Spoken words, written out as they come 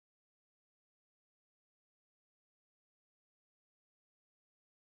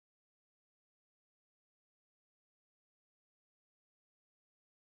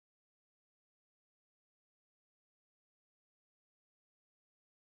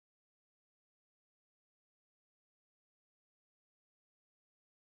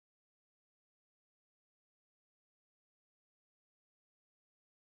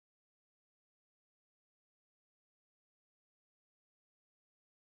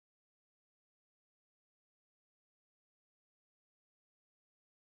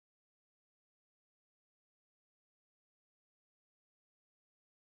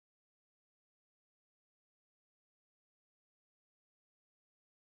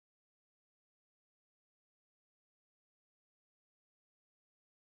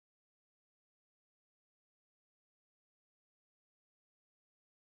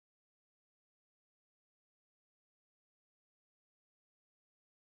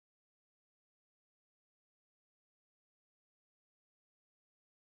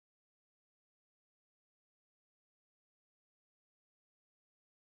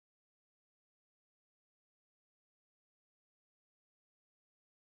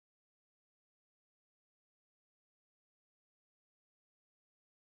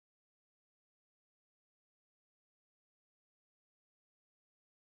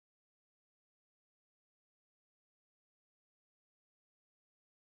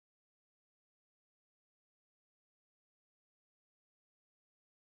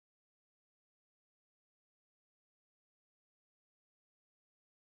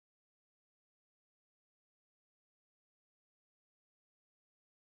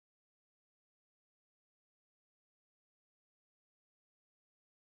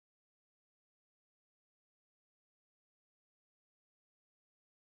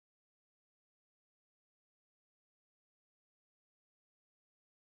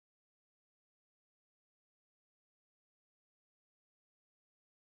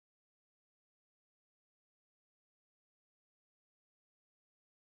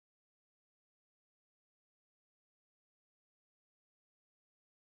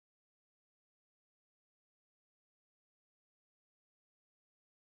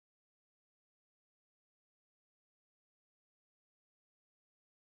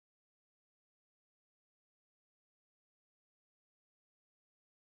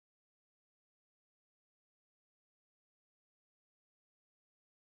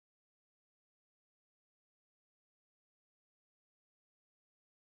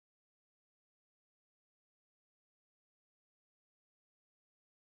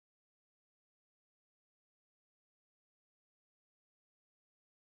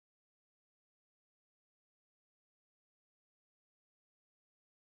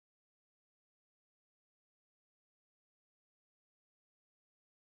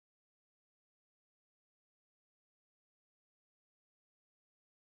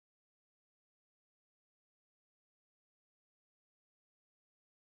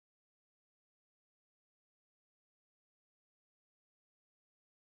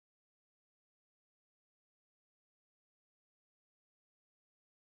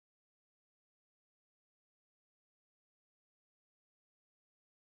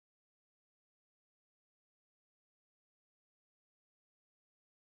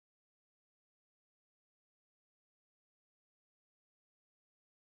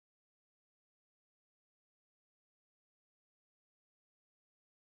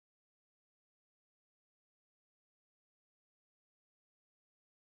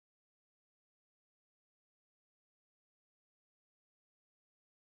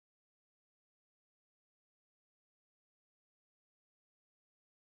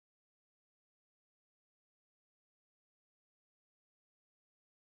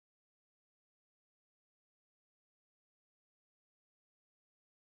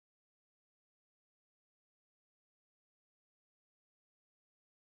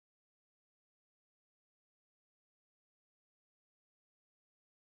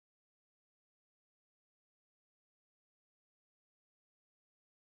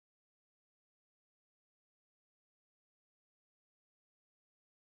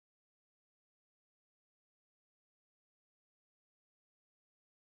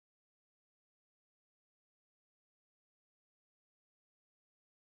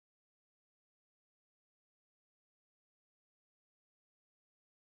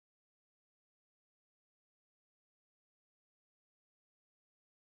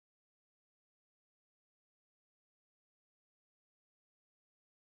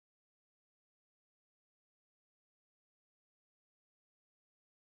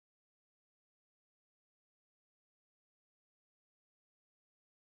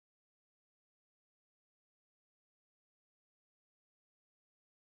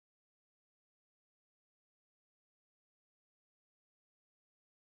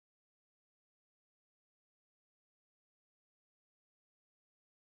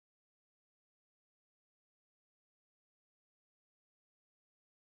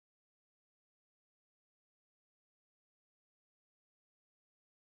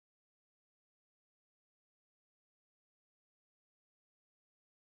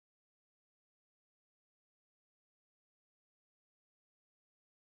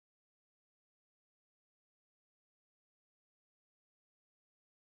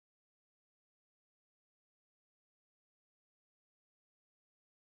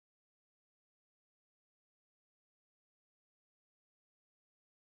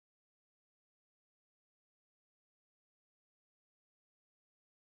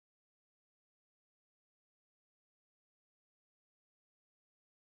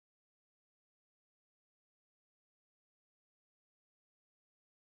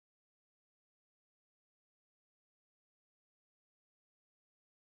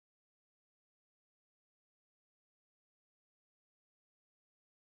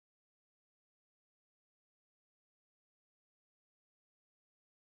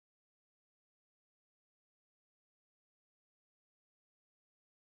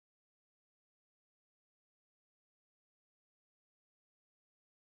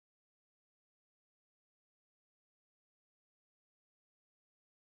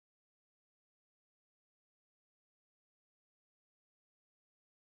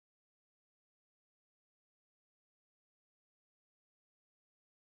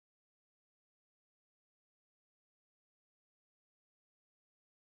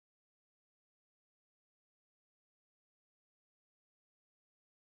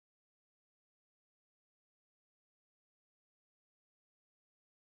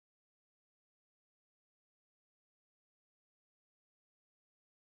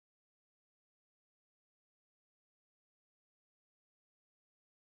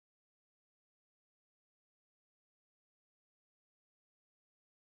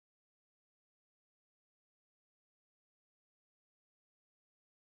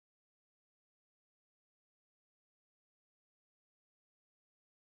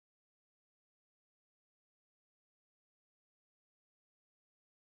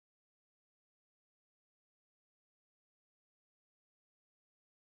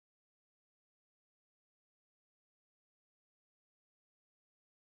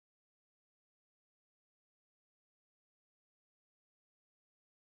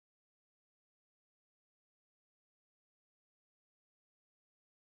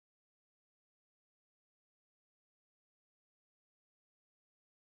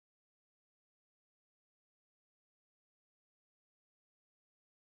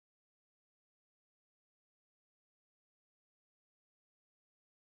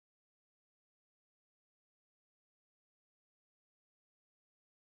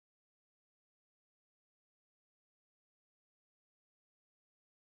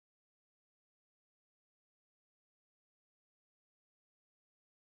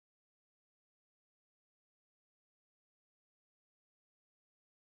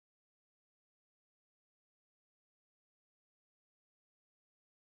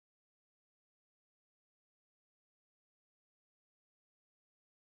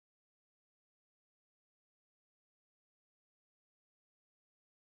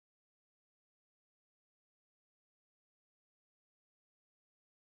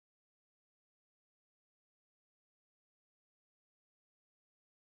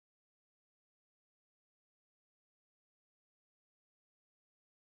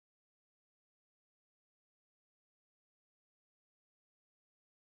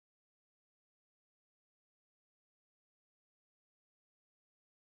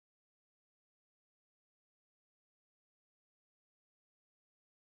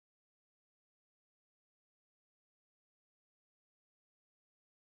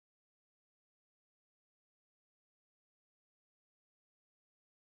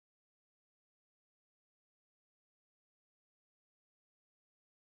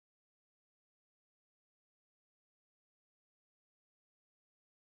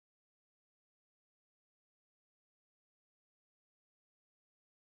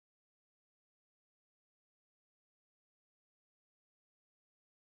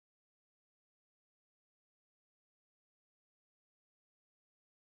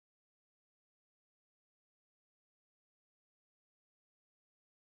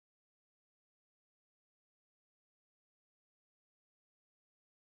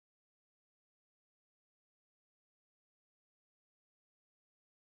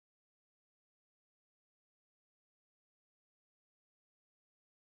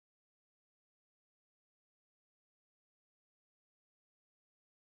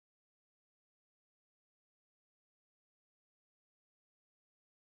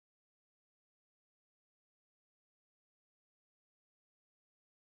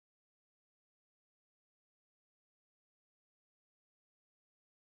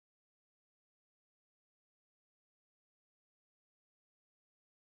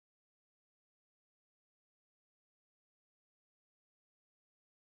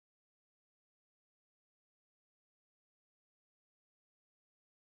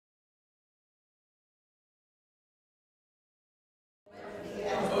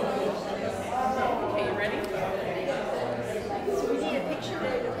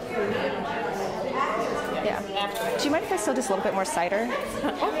you mind if I still just a little bit more cider?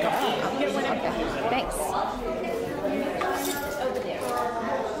 Okay, thanks.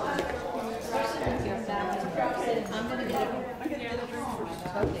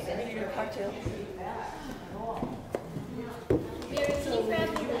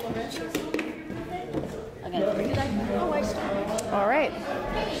 All right.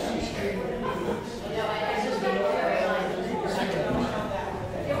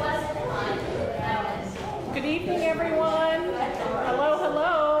 Good evening, everyone. Hello,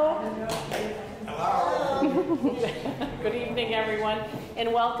 hello. Hello. Good evening, everyone,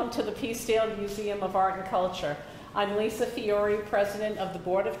 and welcome to the Peacedale Museum of Art and Culture. I'm Lisa Fiore, President of the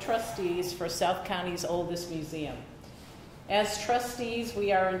Board of Trustees for South County's oldest museum. As trustees,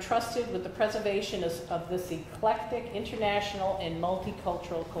 we are entrusted with the preservation of this eclectic, international, and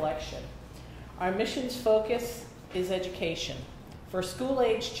multicultural collection. Our mission's focus is education. For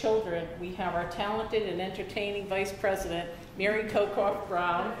school-age children, we have our talented and entertaining Vice President, Mary Cocoff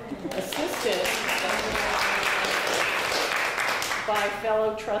Brown, assisted by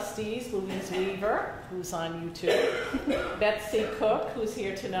fellow trustees, Louise Weaver, who's on YouTube, Betsy Cook, who's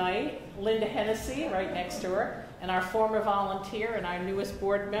here tonight, Linda Hennessy, right next to her, and our former volunteer and our newest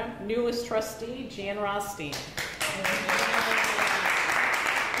newest trustee, Jan Rothstein.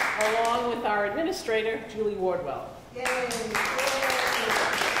 Along with our administrator, Julie Wardwell. Yay.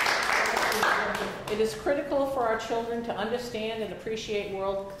 It is critical for our children to understand and appreciate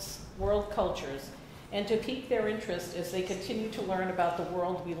world cultures and to pique their interest as they continue to learn about the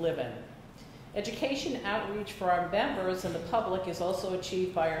world we live in. Education outreach for our members and the public is also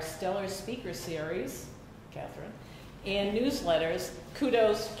achieved by our stellar speaker series, Katharine, and newsletters.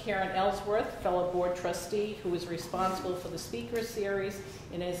 Kudos to Karen Ellsworth, fellow board trustee, who is responsible for the speaker series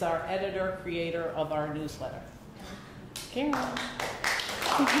and is our editor, creator of our newsletter. Karen.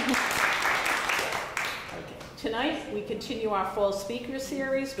 Tonight, we continue our fall speaker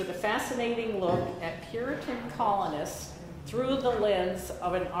series with a fascinating look at Puritan colonists through the lens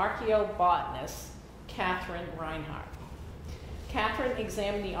of an archaeobotanist, Katharine Reinhart. Katharine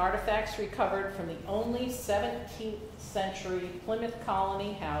examined the artifacts recovered from the only 17th century Plymouth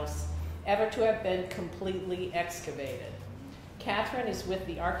Colony house ever to have been completely excavated. Katharine is with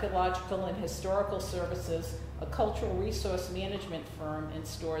the Archaeological and Historical Services, a cultural resource management firm in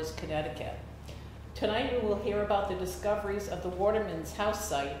Storrs, Connecticut. Tonight we will hear about the discoveries of the Waterman's house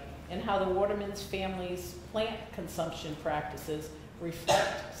site and how the Waterman's family's plant consumption practices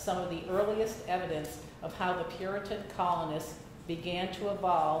reflect some of the earliest evidence of how the Puritan colonists began to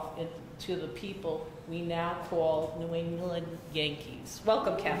evolve into the people we now call New England Yankees.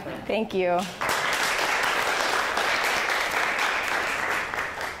 Welcome, Katharine. Thank you.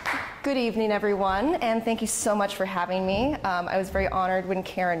 Good evening, everyone, and thank you so much for having me. I was very honored when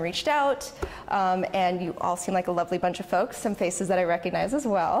Karen reached out, and you all seem like a lovely bunch of folks, some faces that I recognize as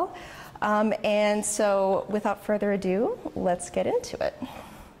well. And so, without further ado, let's get into it.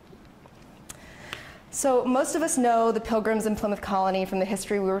 So, most of us know the Pilgrims in Plymouth Colony from the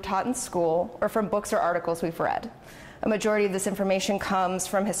history we were taught in school, or from books or articles we've read. A majority of this information comes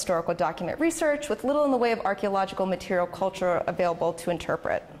from historical document research, with little in the way of archaeological material culture available to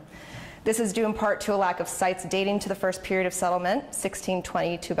interpret. This is due in part to a lack of sites dating to the first period of settlement,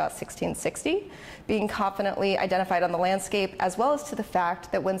 1620 to about 1660, being confidently identified on the landscape, as well as to the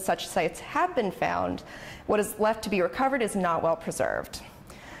fact that when such sites have been found, what is left to be recovered is not well preserved.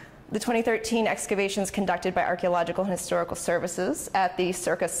 The 2013 excavations conducted by Archaeological and Historical Services at the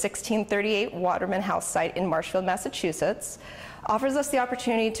circa 1638 Waterman House site in Marshfield, Massachusetts, offers us the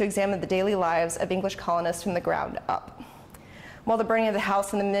opportunity to examine the daily lives of English colonists from the ground up. While the burning of the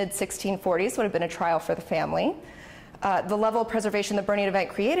house in the mid-1640s would have been a trial for the family, the level of preservation the burning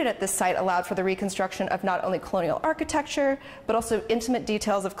event created at this site allowed for the reconstruction of not only colonial architecture, but also intimate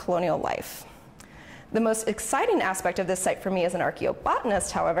details of colonial life. The most exciting aspect of this site for me as an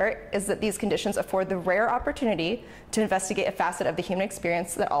archaeobotanist, however, is that these conditions afford the rare opportunity to investigate a facet of the human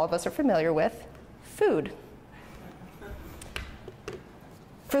experience that all of us are familiar with: food.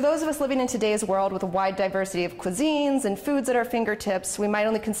 For those of us living in today's world with a wide diversity of cuisines and foods at our fingertips, we might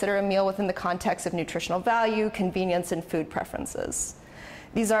only consider a meal within the context of nutritional value, convenience, and food preferences.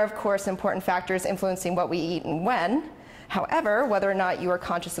 These are, of course, important factors influencing what we eat and when. However, whether or not you are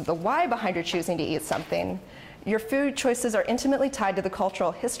conscious of the why behind your choosing to eat something, your food choices are intimately tied to the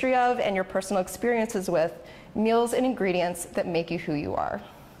cultural history of and your personal experiences with meals and ingredients that make you who you are.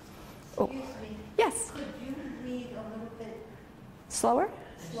 Oh. Excuse me. Yes? Could you read a little bit Slower?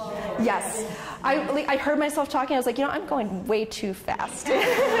 slower? Yes. I heard myself talking. I was like, you know, I'm going way too fast.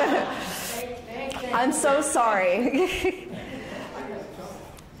 I'm so sorry.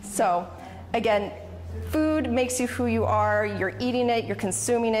 So, again, Food makes you who you are. You're eating it, you're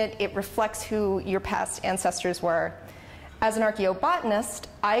consuming it. It reflects who your past ancestors were. As an archaeobotanist,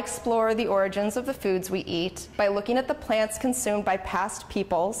 I explore the origins of the foods we eat by looking at the plants consumed by past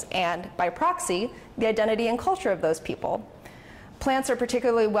peoples and, by proxy, the identity and culture of those people. Plants are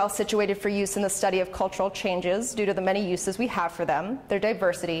particularly well situated for use in the study of cultural changes due to the many uses we have for them, their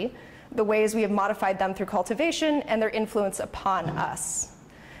diversity, the ways we have modified them through cultivation, and their influence upon us.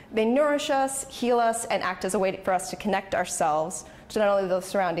 They nourish us, heal us, and act as a way for us to connect ourselves to not only the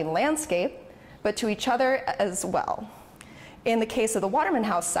surrounding landscape, but to each other as well. In the case of the Waterman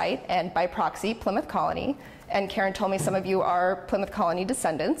House site, and by proxy, Plymouth Colony, and Karen told me some of you are Plymouth Colony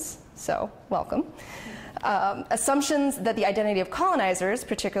descendants, so welcome. Assumptions that the identity of colonizers,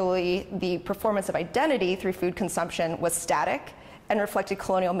 particularly the performance of identity through food consumption, was static and reflected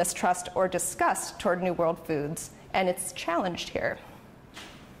colonial mistrust or disgust toward New World foods, and it's challenged here.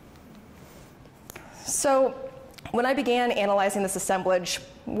 So when I began analyzing this assemblage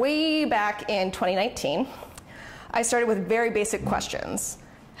way back in 2019, I started with very basic questions.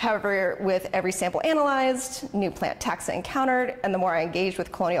 However, with every sample analyzed, new plant taxa encountered, and the more I engaged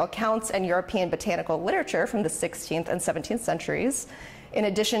with colonial accounts and European botanical literature from the 16th and 17th centuries, in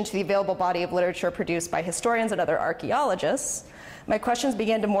addition to the available body of literature produced by historians and other archaeologists, my questions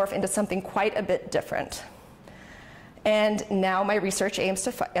began to morph into something quite a bit different. And now my research aims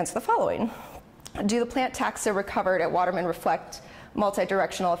to answer the following. Do the plant taxa recovered at Waterman reflect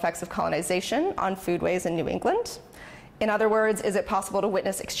multi-directional effects of colonization on foodways in New England? In other words, is it possible to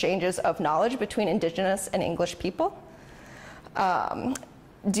witness exchanges of knowledge between indigenous and English people?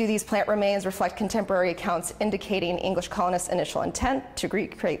 Do these plant remains reflect contemporary accounts indicating English colonists' initial intent to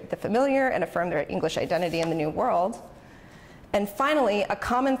recreate the familiar and affirm their English identity in the New World? And finally, a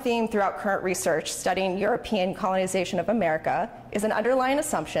common theme throughout current research studying European colonization of America is an underlying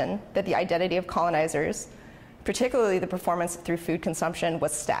assumption that the identity of colonizers, particularly the performance through food consumption,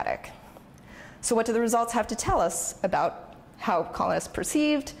 was static. So what do the results have to tell us about how colonists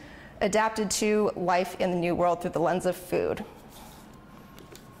perceived, adapted to life in the New World through the lens of food?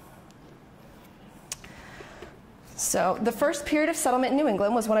 So the first period of settlement in New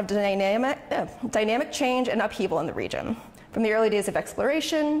England was one of dynamic change and upheaval in the region. From the early days of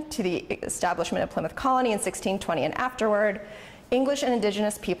exploration to the establishment of Plymouth Colony in 1620 and afterward, English and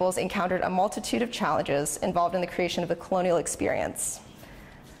indigenous peoples encountered a multitude of challenges involved in the creation of the colonial experience.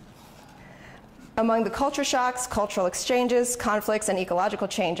 Among the culture shocks, cultural exchanges, conflicts, and ecological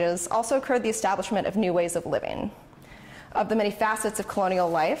changes also occurred the establishment of new ways of living. Of the many facets of colonial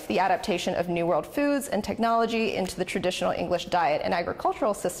life, the adaptation of New World foods and technology into the traditional English diet and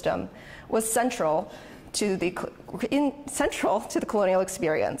agricultural system was central to the colonial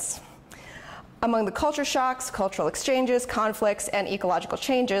experience. Among the culture shocks, cultural exchanges, conflicts, and ecological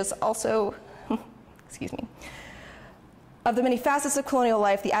changes also, of the many facets of colonial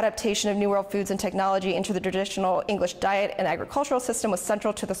life, the adaptation of New World foods and technology into the traditional English diet and agricultural system was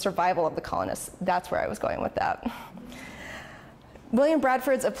central to the survival of the colonists. That's where I was going with that. William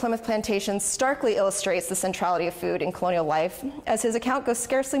Bradford's of Plymouth Plantations starkly illustrates the centrality of food in colonial life, as his account goes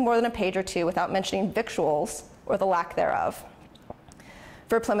scarcely more than a page or two without mentioning victuals or the lack thereof.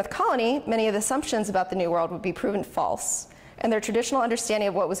 For Plymouth Colony, many of the assumptions about the New World would be proven false, and their traditional understanding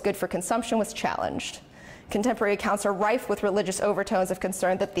of what was good for consumption was challenged. Contemporary accounts are rife with religious overtones of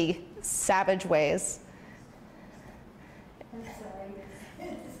concern that the savage ways. I'm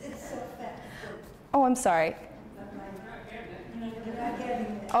sorry. It's so fast. Oh, I'm sorry. You're not getting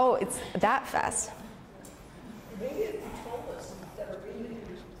it. Oh, it's that fast. Maybe if you told us that are reading.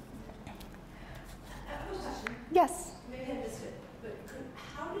 I have a question. Yes. Maybe I missed it, but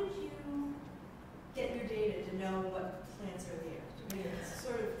how did you get your data to know what plants are there? I mean, it's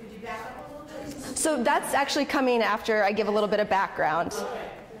sort of, could you back up a little bit? So that's actually coming after I give a little bit of background. Okay.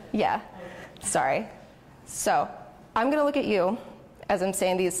 Yeah. Sorry. So I'm going to look at you as I'm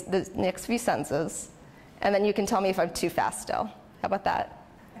saying the next few sentences, and then you can tell me if I'm too fast still. How about that?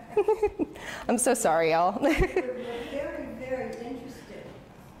 I'm so sorry, y'all. We're very, very interested,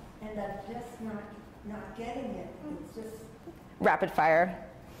 and I'm just not getting it. It's just, Rapid fire.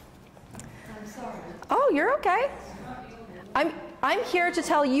 I'm sorry. Oh, you're okay. I'm here to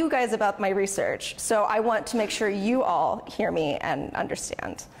tell you guys about my research, so I want to make sure you all hear me and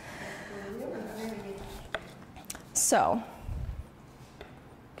understand. So, I'm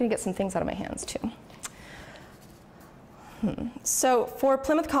going to get some things out of my hands too. So for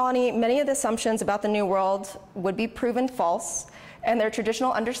Plymouth Colony, many of the assumptions about the New World would be proven false, and their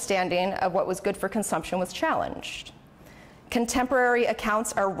traditional understanding of what was good for consumption was challenged. Contemporary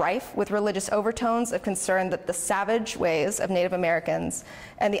accounts are rife with religious overtones of concern that the savage ways of Native Americans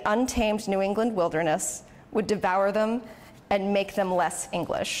and the untamed New England wilderness would devour them and make them less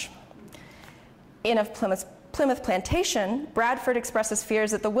English. In A Plymouth Plantation, Bradford expresses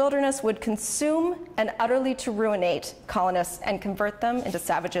fears that the wilderness would consume and utterly to ruinate colonists and convert them into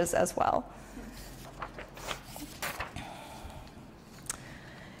savages as well.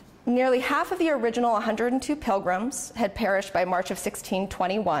 Nearly half of the original 102 pilgrims had perished by March of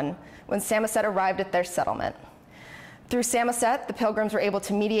 1621 when Samoset arrived at their settlement. Through Samoset, the pilgrims were able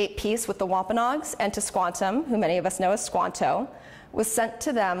to mediate peace with the Wampanoags, and Tisquantum, who many of us know as Squanto, was sent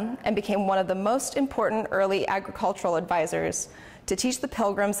to them and became one of the most important early agricultural advisors to teach the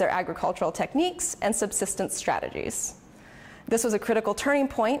pilgrims their agricultural techniques and subsistence strategies. This was a critical turning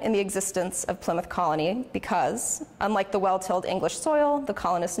point in the existence of Plymouth Colony because, unlike the well-tilled English soil the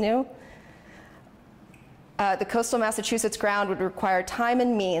colonists knew, the coastal Massachusetts ground would require time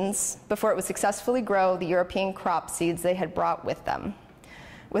and means before it would successfully grow the European crop seeds they had brought with them.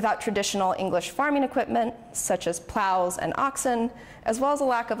 Without traditional English farming equipment, such as plows and oxen, as well as a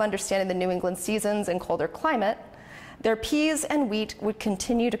lack of understanding the New England seasons and colder climate, their peas and wheat would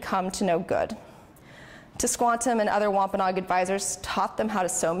continue to come to no good. Tisquantum and other Wampanoag advisors taught them how to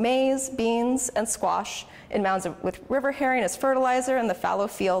sow maize, beans, and squash in mounds with river herring as fertilizer in the fallow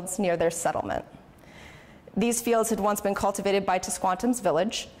fields near their settlement. These fields had once been cultivated by Tisquantum's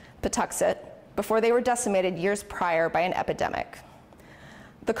village, Patuxet, before they were decimated years prior by an epidemic.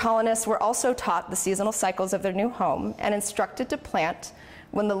 The colonists were also taught the seasonal cycles of their new home and instructed to plant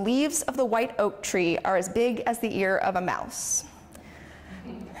when the leaves of the white oak tree are as big as the ear of a mouse,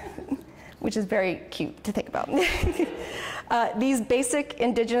 which is very cute to think about. These basic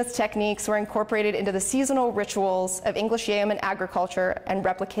indigenous techniques were incorporated into the seasonal rituals of English yeoman agriculture and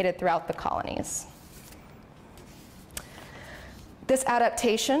replicated throughout the colonies. This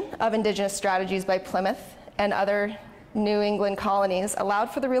adaptation of indigenous strategies by Plymouth and other New England colonies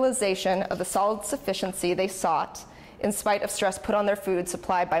allowed for the realization of the solid sufficiency they sought in spite of stress put on their food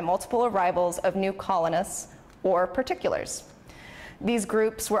supply by multiple arrivals of new colonists or particulars. These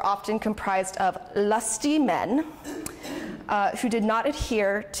groups were often comprised of lusty men who did not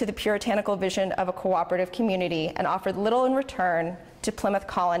adhere to the puritanical vision of a cooperative community and offered little in return to Plymouth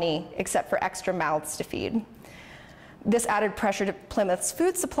Colony except for extra mouths to feed. This added pressure to Plymouth's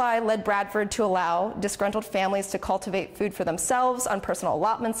food supply led Bradford to allow disgruntled families to cultivate food for themselves on personal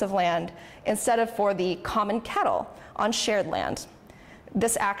allotments of land instead of for the common kettle on shared land.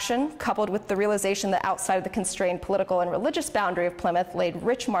 This action, coupled with the realization that outside of the constrained political and religious boundary of Plymouth laid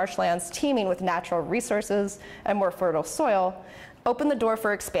rich marshlands teeming with natural resources and more fertile soil, opened the door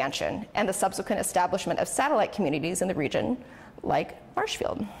for expansion and the subsequent establishment of satellite communities in the region, like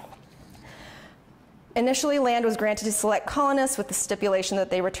Marshfield. Initially, land was granted to select colonists with the stipulation that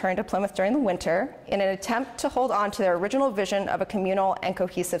they return to Plymouth during the winter in an attempt to hold on to their original vision of a communal and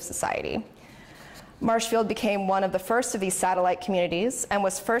cohesive society. Marshfield became one of the first of these satellite communities and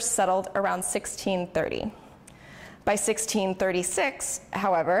was first settled around 1630. By 1636,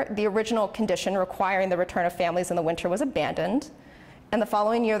 however, the original condition requiring the return of families in the winter was abandoned, and the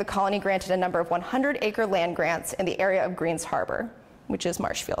following year the colony granted a number of 100-acre land grants in the area of Greens Harbor, which is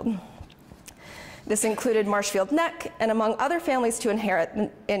Marshfield. This included Marshfield Neck, and among other families to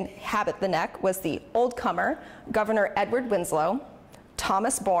inhabit the Neck was the old comer, Governor Edward Winslow,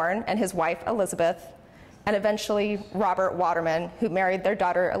 Thomas Bourne and his wife Elizabeth, and eventually Robert Waterman, who married their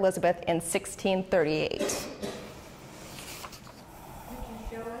daughter Elizabeth in 1638. Could you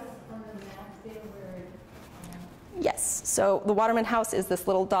show us on the map there where Yes, so the Waterman house is this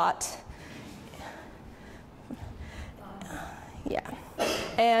little dot. Yeah,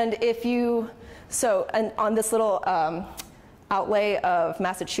 and if you, and on this little outlay of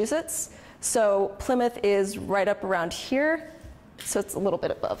Massachusetts, so Plymouth is right up around here, so it's a little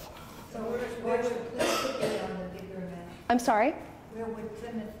bit above. So where would Plymouth be on the bigger map? I'm sorry? Where would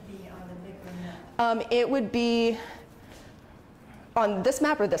Plymouth be on the bigger map? It would be on this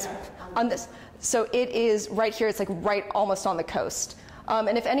map or this? On this. So it is right here, it's like right almost on the coast.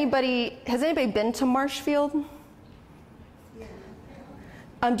 And if anybody, has anybody been to Marshfield?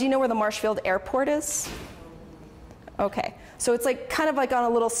 Do you know where the Marshfield Airport is? Okay, so it's like kind of like on a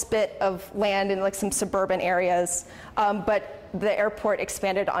little spit of land in like some suburban areas, but the airport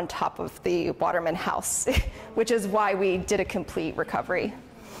expanded on top of the Waterman house, which is why we did a complete recovery.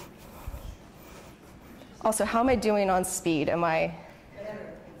 Also, how am I doing on speed? Am I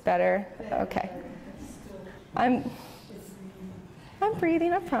better? Okay. I'm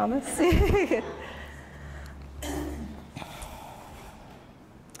breathing, I promise.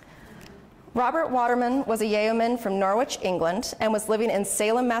 Robert Waterman was a yeoman from Norwich, England, and was living in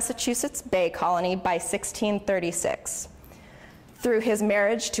Salem, Massachusetts Bay Colony by 1636. Through his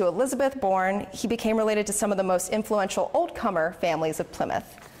marriage to Elizabeth Bourne, he became related to some of the most influential old-comer families of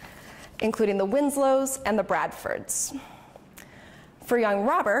Plymouth, including the Winslows and the Bradfords. For young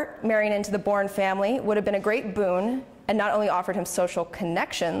Robert, marrying into the Bourne family would have been a great boon and not only offered him social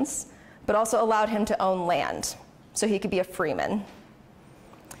connections, but also allowed him to own land, so he could be a freeman.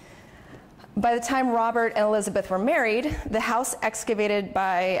 By the time Robert and Elizabeth were married, the house excavated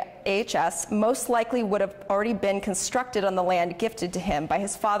by AHS most likely would have already been constructed on the land gifted to him by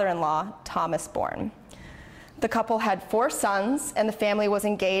his father-in-law, Thomas Bourne. The couple had 4 sons, and the family was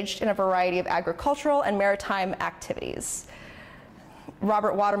engaged in a variety of agricultural and maritime activities.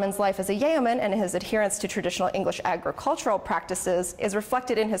 Robert Waterman's life as a yeoman and his adherence to traditional English agricultural practices is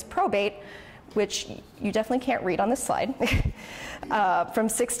reflected in his probate, which you definitely can't read on this slide, from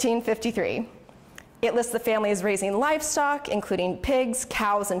 1653. It lists the family as raising livestock, including pigs,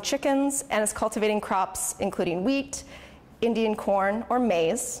 cows, and chickens, and as cultivating crops, including wheat, Indian corn or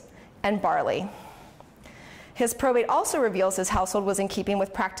maize, and barley. His probate also reveals his household was in keeping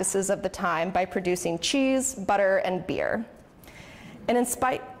with practices of the time by producing cheese, butter, and beer. And in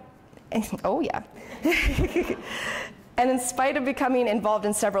spite, And in spite of becoming involved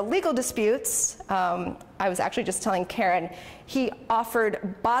in several legal disputes, I was actually just telling Karen, he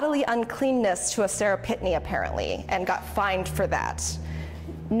offered bodily uncleanness to a Sarah Pitney, apparently, and got fined for that.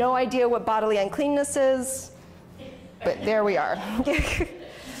 No idea what bodily uncleanness is, but there we are.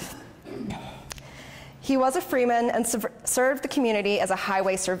 He was a freeman and served the community as a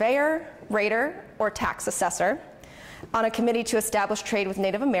highway surveyor, raider, or tax assessor, on a committee to establish trade with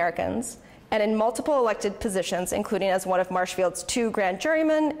Native Americans, and in multiple elected positions, including as one of Marshfield's 2 grand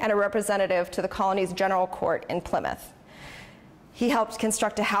jurymen and a representative to the colony's general court in Plymouth. He helped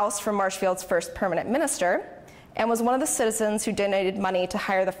construct a house for Marshfield's first permanent minister and was one of the citizens who donated money to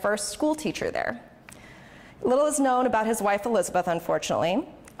hire the first school teacher there. Little is known about his wife Elizabeth, unfortunately,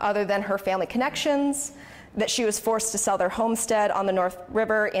 other than her family connections, that she was forced to sell their homestead on the North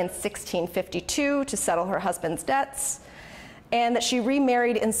River in 1652 to settle her husband's debts, and that she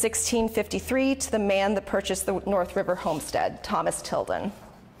remarried in 1653 to the man that purchased the North River homestead, Thomas Tilden.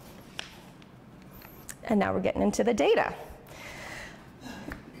 And now we're getting into the data.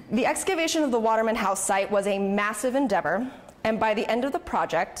 The excavation of the Waterman House site was a massive endeavor, and by the end of the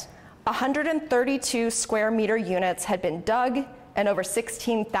project, 132 square meter units had been dug and over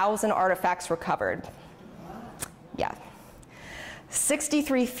 16,000 artifacts recovered. Yeah.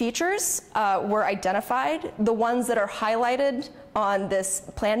 63 features were identified. The ones that are highlighted on this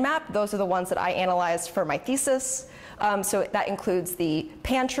plan map, those are the ones that I analyzed for my thesis. So that includes the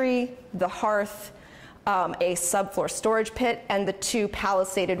pantry, the hearth, a subfloor storage pit, and the 2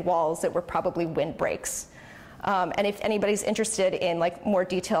 palisaded walls that were probably windbreaks. And if anybody's interested in more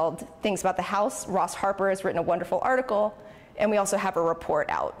detailed things about the house, Ross Harper has written a wonderful article, and we also have a report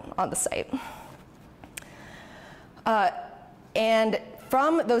out on the site. And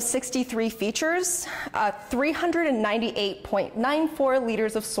from those 63 features, 398.94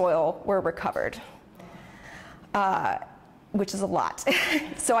 liters of soil were recovered, which is a lot.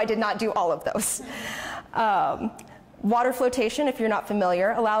 So I did not do all of those. Water flotation, if you're not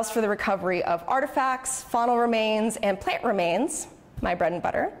familiar, allows for the recovery of artifacts, faunal remains, and plant remains, my bread and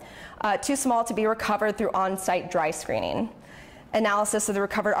butter, too small to be recovered through on-site dry screening. Analysis of the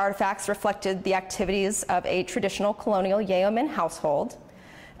recovered artifacts reflected the activities of a traditional colonial yeoman household,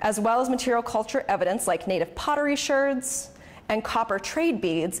 as well as material culture evidence like native pottery sherds and copper trade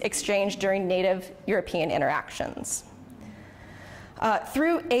beads exchanged during native European interactions.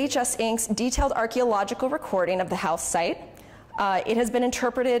 Through AHS Inc.'s detailed archaeological recording of the house site, it has been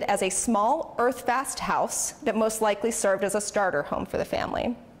interpreted as a small earth-fast house that most likely served as a starter home for the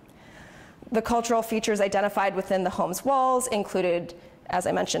family. The cultural features identified within the home's walls included, as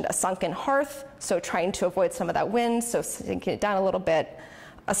I mentioned, a sunken hearth, so trying to avoid some of that wind, so sinking it down a little bit,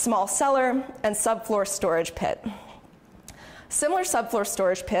 a small cellar, and subfloor storage pit. Similar subfloor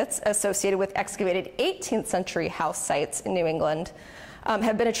storage pits associated with excavated 18th century house sites in New England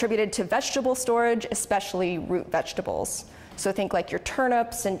have been attributed to vegetable storage, especially root vegetables. So think like your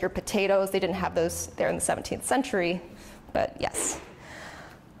turnips and your potatoes. They didn't have those there in the 17th century, but yes.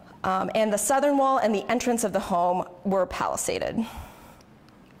 And the southern wall and the entrance of the home were palisaded.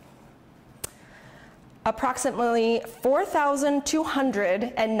 Approximately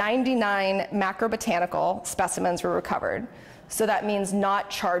 4,299 macrobotanical specimens were recovered. So that means not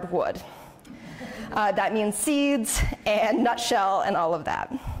charred wood. That means seeds and nutshell and all of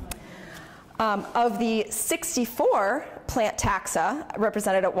that. Of the 64 plant taxa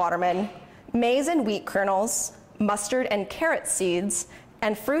represented at Waterman, Maize and wheat kernels, mustard and carrot seeds,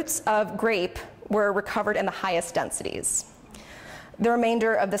 and fruits of grape were recovered in the highest densities. The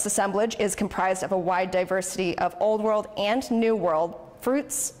remainder of this assemblage is comprised of a wide diversity of Old World and New World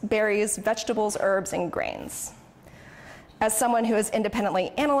fruits, berries, vegetables, herbs, and grains. As someone who has independently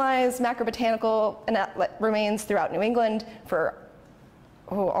analyzed macrobotanical remains throughout New England for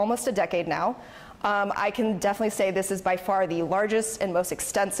almost a decade now, I can definitely say this is by far the largest and most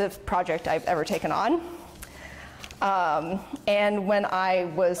extensive project I've ever taken on. And when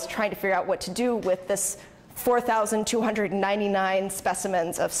I was trying to figure out what to do with this 4,299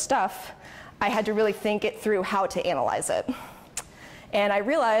 specimens of stuff, I had to really think it through how to analyze it. And I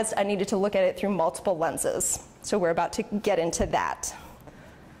realized I needed to look at it through multiple lenses. So we're about to get into that.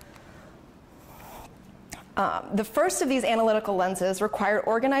 The first of these analytical lenses required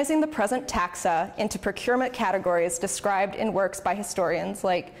organizing the present taxa into procurement categories described in works by historians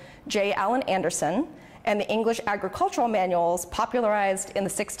like J. Allen Anderson and the English agricultural manuals popularized in the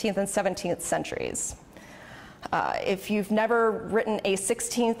 16th and 17th centuries. If you've never written a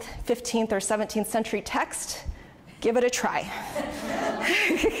 16th, 15th, or 17th century text, give it a try.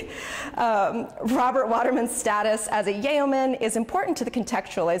 Robert Waterman's status as a yeoman is important to the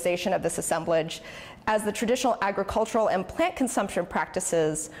contextualization of this assemblage, as the traditional agricultural and plant consumption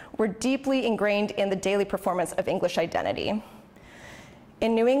practices were deeply ingrained in the daily performance of English identity.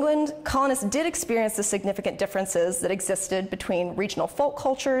 In New England, colonists did experience the significant differences that existed between regional folk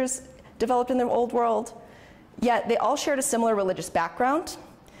cultures developed in the Old World, yet they all shared a similar religious background,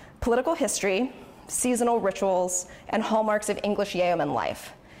 political history, seasonal rituals, and hallmarks of English yeoman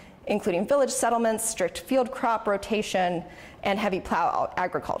life, including village settlements, strict field crop rotation, and heavy plow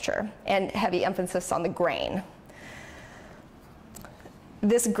agriculture, and heavy emphasis on the grain.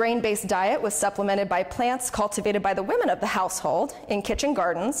 This grain-based diet was supplemented by plants cultivated by the women of the household in kitchen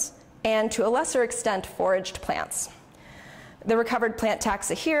gardens, and to a lesser extent, foraged plants. The recovered plant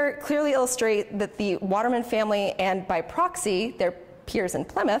taxa here clearly illustrate that the Waterman family, and by proxy, their peers in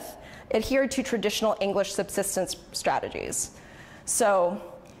Plymouth, adhered to traditional English subsistence strategies. So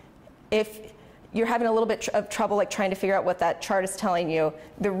if you're having a little bit of trouble trying to figure out what that chart is telling you,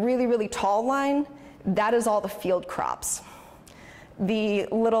 the really, really tall line, that is all the field crops. The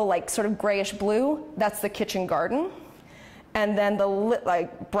little sort of grayish blue, that's the kitchen garden. And then the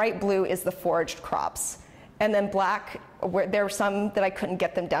bright blue is the foraged crops. And then black, there were some that I couldn't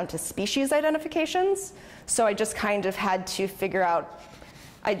get them down to species identifications. So I just kind of had to figure out,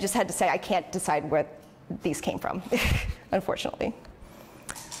 I just had to say I can't decide where these came from, unfortunately.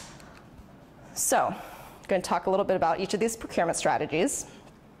 So I'm going to talk a little bit about each of these procurement strategies.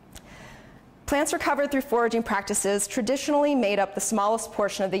 Plants recovered through foraging practices traditionally made up the smallest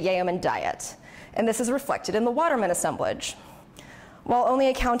portion of the yeoman diet, and this is reflected in the Waterman assemblage. While only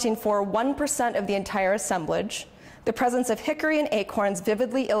accounting for 1% of the entire assemblage, the presence of hickory and acorns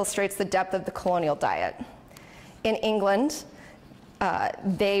vividly illustrates the depth of the colonial diet. In England,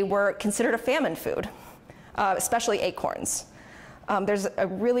 they were considered a famine food, especially acorns. There's a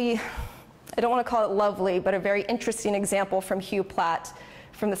really, I don't want to call it lovely, but a very interesting example from Hugh Platt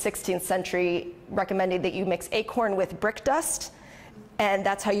from the 16th century recommending that you mix acorn with brick dust, and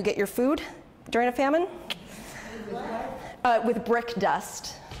that's how you get your food during a famine. With brick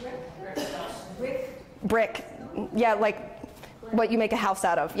dust. Brick. Yeah, like what you make a house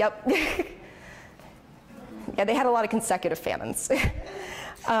out of. Yep. Yeah, they had a lot of consecutive famines.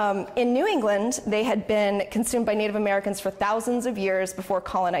 In New England, they had been consumed by Native Americans for thousands of years before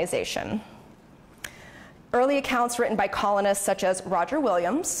colonization. Early accounts written by colonists such as Roger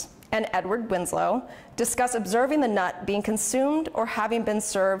Williams and Edward Winslow discuss observing the nut being consumed or having been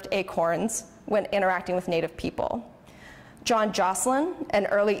served acorns when interacting with native people. John Jocelyn, an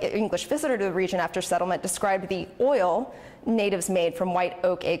early English visitor to the region after settlement, described the oil natives made from white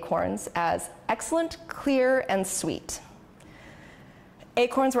oak acorns as excellent, clear, and sweet.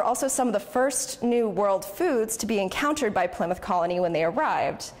 Acorns were also some of the first New World foods to be encountered by Plymouth Colony when they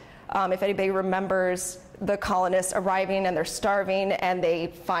arrived. If anybody remembers the colonists arriving and they're starving and they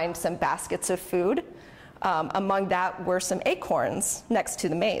find some baskets of food, among that were some acorns next to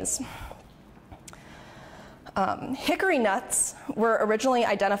the maize. Hickory nuts were originally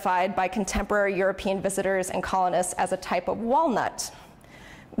identified by contemporary European visitors and colonists as a type of walnut.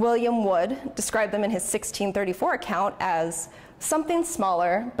 William Wood described them in his 1634 account as something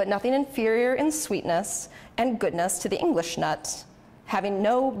smaller, but nothing inferior in sweetness and goodness to the English nut, having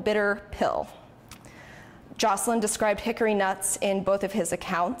no bitter pill. Jocelyn described hickory nuts in both of his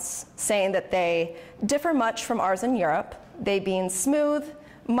accounts, saying that they differ much from ours in Europe, they being smooth,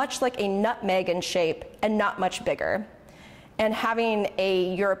 much like a nutmeg in shape, and not much bigger. and having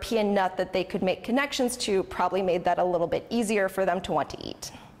a European nut that they could make connections to probably made that a little bit easier for them to want to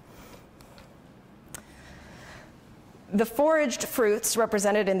eat. The foraged fruits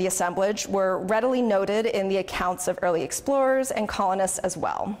represented in the assemblage were readily noted in the accounts of early explorers and colonists as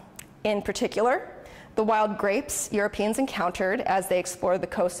well. In particular, the wild grapes Europeans encountered as they explored the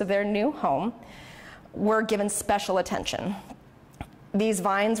coast of their new home were given special attention. These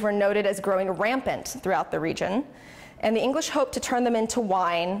vines were noted as growing rampant throughout the region, and the English hoped to turn them into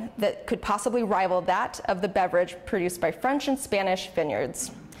wine that could possibly rival that of the beverage produced by French and Spanish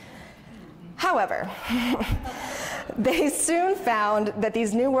vineyards. However, they soon found that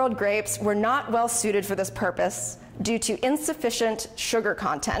these New World grapes were not well suited for this purpose due to insufficient sugar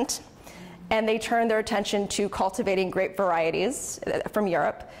content, and they turned their attention to cultivating grape varieties from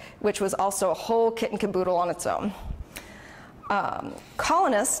Europe, which was also a whole kit and caboodle on its own.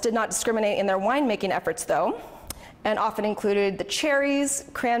 Colonists did not discriminate in their winemaking efforts, though, and often included the cherries,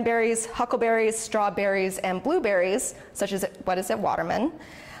 cranberries, huckleberries, strawberries, and blueberries, such as Waterman,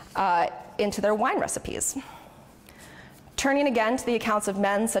 into their wine recipes. Turning again to the accounts of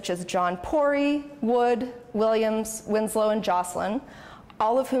men such as John Porey, Wood, Williams, Winslow, and Jocelyn,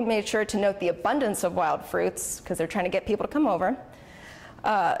 all of whom made sure to note the abundance of wild fruits, because they're trying to get people to come over.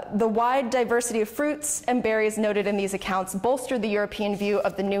 The wide diversity of fruits and berries noted in these accounts bolstered the European view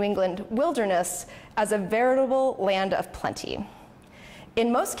of the New England wilderness as a veritable land of plenty.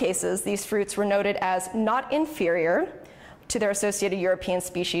 In most cases, these fruits were noted as not inferior to their associated European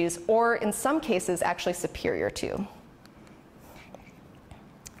species, or in some cases actually superior to.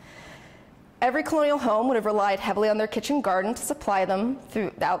 Every colonial home would have relied heavily on their kitchen garden to supply them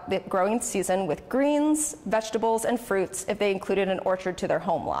throughout the growing season with greens, vegetables, and fruits if they included an orchard to their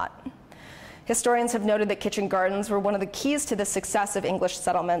home lot. Historians have noted that kitchen gardens were one of the keys to the success of English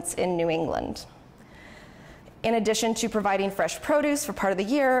settlements in New England. In addition to providing fresh produce for part of the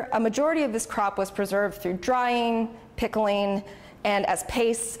year, a majority of this crop was preserved through drying, pickling, and as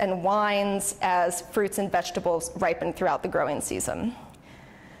pastes and wines as fruits and vegetables ripened throughout the growing season.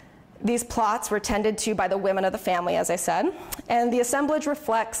 These plots were tended to by the women of the family, as I said, and the assemblage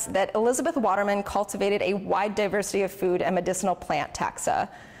reflects that Elizabeth Waterman cultivated a wide diversity of food and medicinal plant taxa,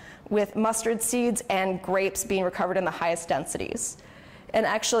 with mustard seeds and grapes being recovered in the highest densities. And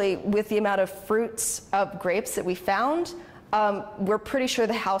actually, with the amount of fruits of grapes that we found, we're pretty sure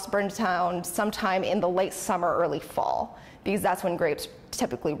the house burned down sometime in the late summer, early fall, because that's when grapes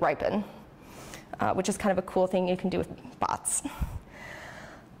typically ripen, which is kind of a cool thing you can do with bots.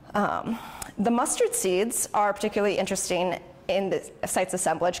 The mustard seeds are particularly interesting in the site's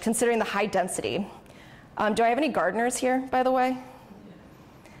assemblage, considering the high density. Do I have any gardeners here, by the way?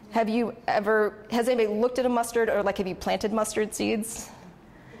 Has anybody looked at a mustard, or like have you planted mustard seeds?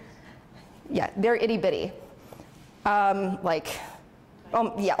 Yeah, they're itty bitty.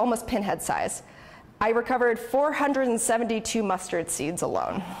 Yeah, almost pinhead size. I recovered 472 mustard seeds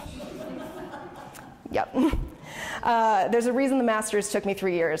alone. Yep. There's a reason the masters took me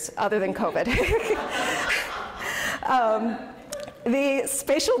 3 years, other than COVID. The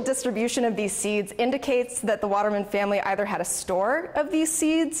spatial distribution of these seeds indicates that the Waterman family either had a store of these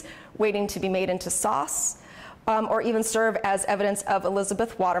seeds waiting to be made into sauce, or even serve as evidence of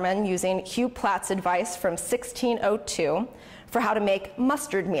Elizabeth Waterman using Hugh Platt's advice from 1602 for how to make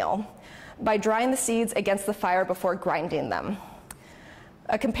mustard meal by drying the seeds against the fire before grinding them.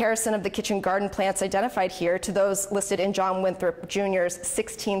 A comparison of the kitchen garden plants identified here to those listed in John Winthrop Jr.'s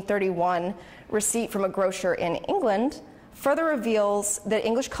 1631 receipt from a grocer in England further reveals that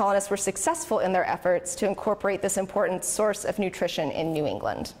English colonists were successful in their efforts to incorporate this important source of nutrition in New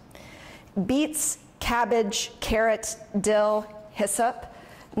England. Beets, cabbage, carrot, dill, hyssop,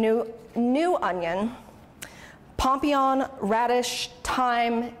 new onion, pompion, radish,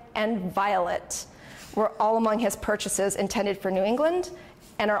 thyme, and violet were all among his purchases intended for New England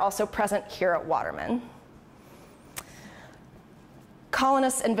and are also present here at Waterman.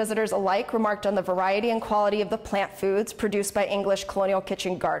 Colonists and visitors alike remarked on the variety and quality of the plant foods produced by English colonial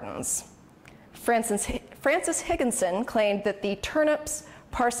kitchen gardens. Francis Higginson claimed that the turnips,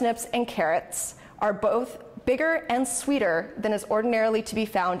 parsnips, and carrots are both bigger and sweeter than is ordinarily to be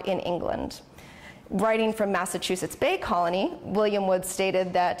found in England. Writing from Massachusetts Bay Colony, William Wood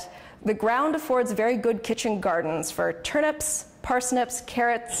stated that the ground affords very good kitchen gardens for turnips, parsnips,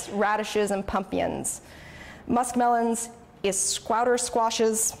 carrots, radishes, and pumpkins, muskmelons, scouter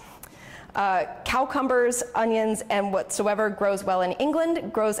squashes, cucumbers, onions, and whatsoever grows well in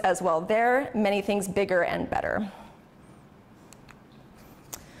England grows as well there, many things bigger and better.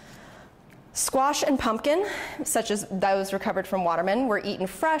 Squash and pumpkin, such as those recovered from Waterman, were eaten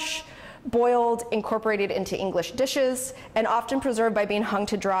fresh, boiled, incorporated into English dishes, and often preserved by being hung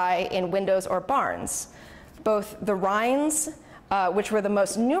to dry in windows or barns. Both the rinds, which were the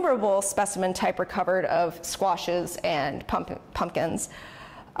most numerable specimen type recovered of squashes and pumpkins,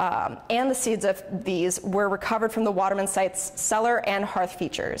 and the seeds of these were recovered from the Waterman site's cellar and hearth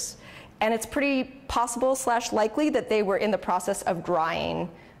features. And it's pretty possible / likely that they were in the process of drying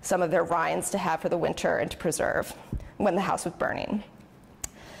some of their rinds to have for the winter and to preserve when the house was burning.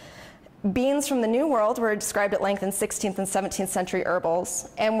 Beans from the New World were described at length in 16th and 17th century herbals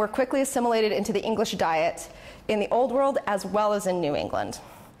and were quickly assimilated into the English diet in the Old World as well as in New England.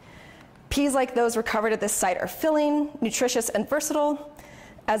 Peas like those recovered at this site are filling, nutritious, and versatile,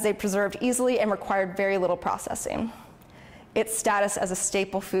 as they preserved easily and required very little processing. Its status as a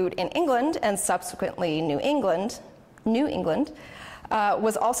staple food in England and subsequently New England,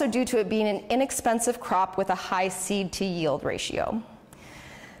 was also due to it being an inexpensive crop with a high seed-to-yield ratio.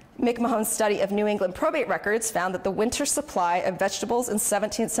 McMahon's study of New England probate records found that the winter supply of vegetables in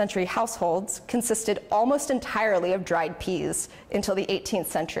 17th century households consisted almost entirely of dried peas until the 18th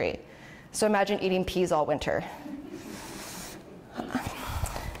century. So imagine eating peas all winter.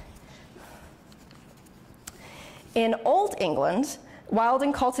 In Old England, wild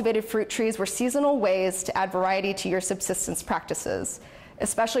and cultivated fruit trees were seasonal ways to add variety to your subsistence practices,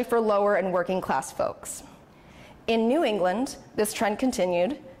 especially for lower and working class folks. In New England, this trend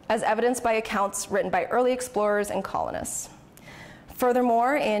continued, as evidenced by accounts written by early explorers and colonists.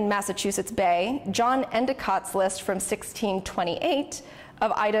 Furthermore, in Massachusetts Bay, John Endicott's list from 1628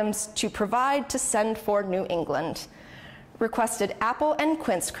 of items to provide to send for New England requested apple and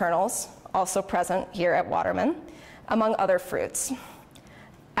quince kernels, also present here at Waterman, among other fruits.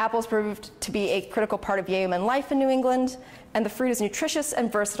 Apples proved to be a critical part of yeoman life in New England, and the fruit is nutritious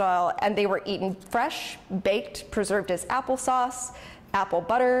and versatile, and they were eaten fresh, baked, preserved as applesauce, apple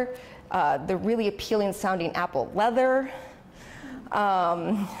butter, the really appealing sounding apple leather.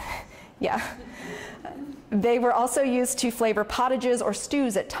 They were also used to flavor pottages or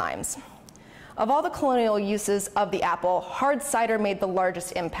stews at times. Of all the colonial uses of the apple, hard cider made the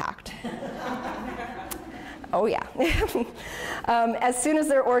largest impact. Oh yeah. As soon as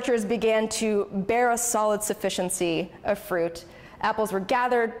their orchards began to bear a solid sufficiency of fruit, apples were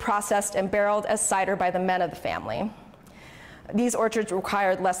gathered, processed, and barreled as cider by the men of the family. These orchards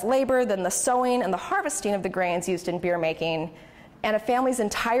required less labor than the sowing and the harvesting of the grains used in beer making, and a family's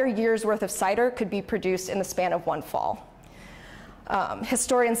entire year's worth of cider could be produced in the span of one fall.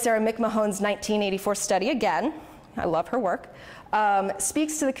 Historian Sarah McMahon's 1984 study, again, I love her work,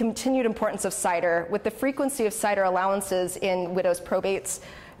 speaks to the continued importance of cider, with the frequency of cider allowances in widows' probates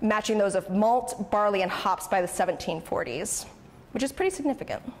matching those of malt, barley, and hops by the 1740s, which is pretty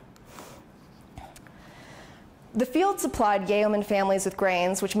significant. The field supplied yeoman families with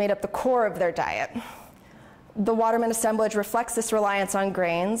grains, which made up the core of their diet. The Waterman assemblage reflects this reliance on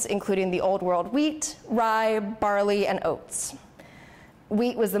grains, including the Old World wheat, rye, barley, and oats.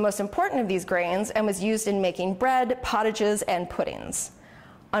 Wheat was the most important of these grains and was used in making bread, pottages, and puddings.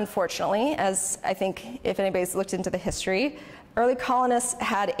 Unfortunately, as I think if anybody's looked into the history, early colonists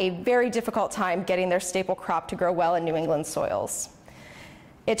had a very difficult time getting their staple crop to grow well in New England soils.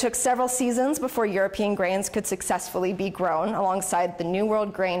 It took several seasons before European grains could successfully be grown alongside the New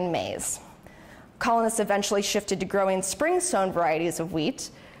World grain maize. Colonists eventually shifted to growing spring-sown varieties of wheat,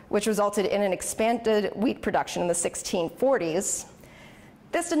 which resulted in an expanded wheat production in the 1640s.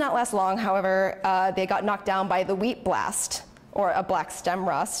 This did not last long, however. They got knocked down by the wheat blast, or a black stem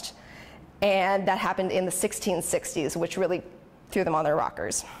rust, and that happened in the 1660s, which really threw them on their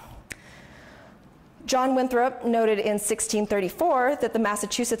rockers. John Winthrop noted in 1634 that the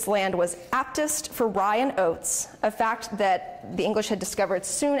Massachusetts land was aptest for rye and oats, a fact that the English had discovered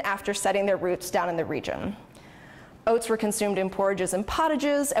soon after setting their roots down in the region. Oats were consumed in porridges and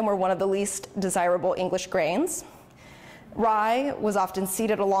pottages and were one of the least desirable English grains. Rye was often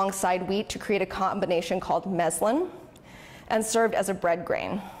seeded alongside wheat to create a combination called meslin and served as a bread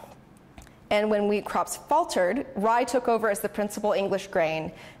grain. And when wheat crops faltered, rye took over as the principal English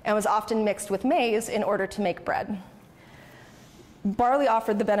grain and was often mixed with maize in order to make bread. Barley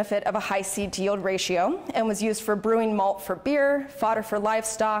offered the benefit of a high seed-to-yield ratio and was used for brewing malt for beer, fodder for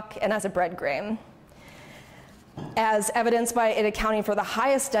livestock, and as a bread grain, as evidenced by it accounting for the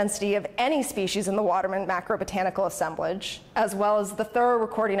highest density of any species in the Waterman macrobotanical assemblage, as well as the thorough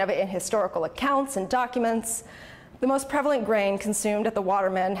recording of it in historical accounts and documents. The most prevalent grain consumed at the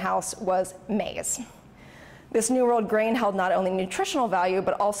Waterman house was maize. This New World grain held not only nutritional value,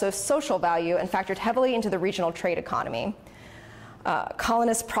 but also social value and factored heavily into the regional trade economy.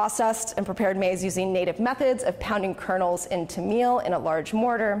 Colonists processed and prepared maize using native methods of pounding kernels into meal in a large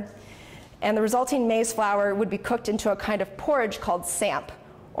mortar. And the resulting maize flour would be cooked into a kind of porridge called samp,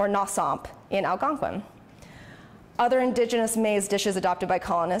 or nassamp, in Algonquin. Other indigenous maize dishes adopted by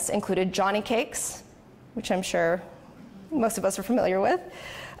colonists included johnny cakes, which I'm sure most of us are familiar with,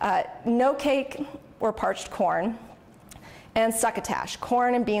 no cake or parched corn, and succotash,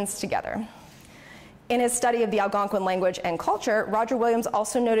 corn and beans together. In his study of the Algonquin language and culture, Roger Williams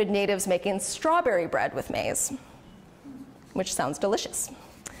also noted natives making strawberry bread with maize, which sounds delicious.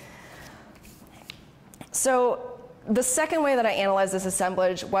 So the second way that I analyzed this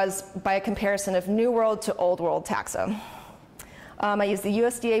assemblage was by a comparison of New World to Old World taxa. I used the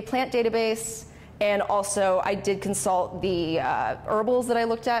USDA plant database, and also I did consult the herbals that I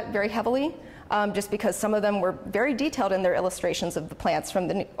looked at very heavily, just because some of them were very detailed in their illustrations of the plants from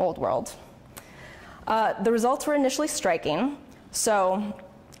the Old World. The results were initially striking. So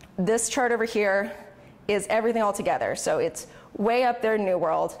this chart over here is everything all together. So it's way up there in New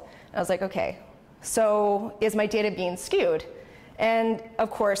World. And I was like, okay, so is my data being skewed? And of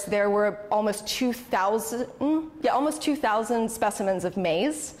course, there were almost 2,000 specimens of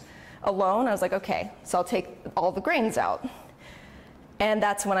maize alone. I was like, okay, so I'll take all the grains out. And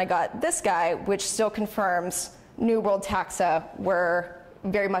that's when I got this guy, which still confirms New World taxa were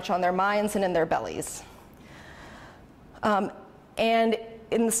very much on their minds and in their bellies. And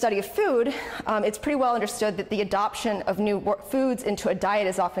in the study of food, it's pretty well understood that the adoption of new foods into a diet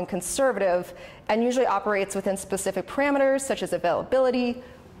is often conservative and usually operates within specific parameters such as availability,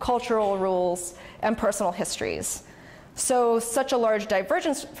 cultural rules, and personal histories. So such a large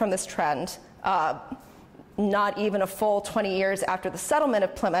divergence from this trend, not even a full 20 years after the settlement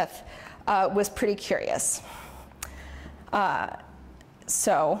of Plymouth, was pretty curious.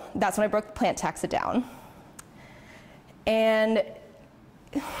 So that's when I broke the plant taxa down. And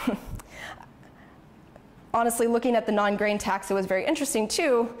honestly, looking at the non-grain taxa was very interesting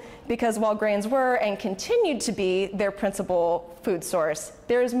too, because while grains were and continued to be their principal food source,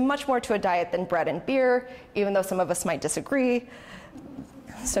 there is much more to a diet than bread and beer, even though some of us might disagree.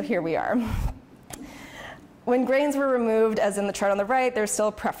 So here we are. When grains were removed, as in the chart on the right, there's still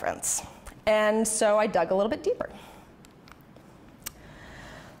a preference. And so I dug a little bit deeper.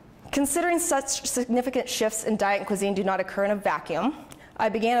 Considering such significant shifts in diet and cuisine do not occur in a vacuum, I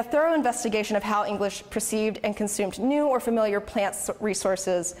began a thorough investigation of how English perceived and consumed new or familiar plant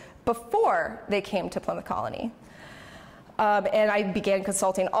resources before they came to Plymouth Colony. And I began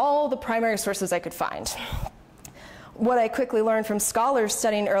consulting all the primary sources I could find. What I quickly learned from scholars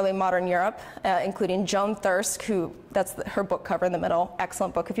studying early modern Europe, including Joan Thirsk, that's her book cover in the middle,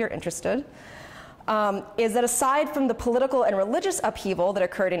 excellent book if you're interested, is that aside from the political and religious upheaval that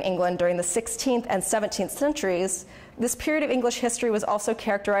occurred in England during the 16th and 17th centuries, this period of English history was also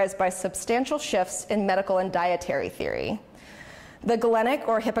characterized by substantial shifts in medical and dietary theory. The Galenic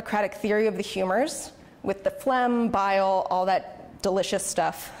or Hippocratic theory of the humors, with the phlegm, bile, all that delicious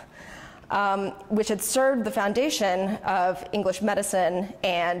stuff, which had served the foundation of English medicine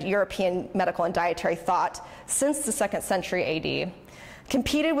and European medical and dietary thought since the 2nd century AD,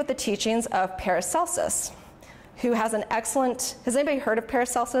 competed with the teachings of Paracelsus, who has an excellent, has anybody heard of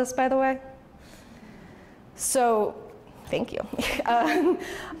Paracelsus, by the way? So, thank you.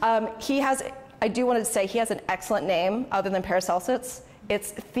 He has, I do want to say, he has an excellent name other than Paracelsus.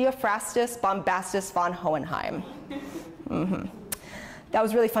 It's Theophrastus Bombastus von Hohenheim. Mm-hmm. That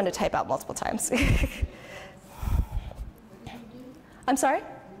was really fun to type out multiple times. I'm sorry?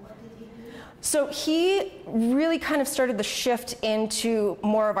 So he really kind of started the shift into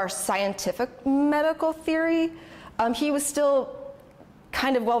more of our scientific medical theory. He was still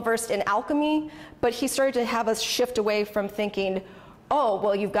kind of well-versed in alchemy, but he started to have us shift away from thinking, oh,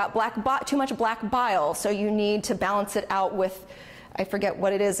 well, you've got too much black bile, so you need to balance it out with, I forget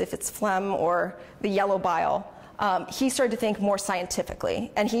what it is, if it's phlegm or the yellow bile. He started to think more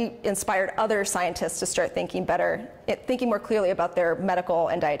scientifically, and he inspired other scientists to start thinking better, thinking more clearly about their medical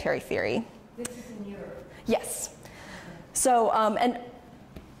and dietary theory. This is in Europe. Yes. So, and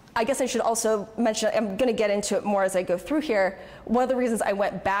I guess I should also mention, I'm going to get into it more as I go through here. One of the reasons I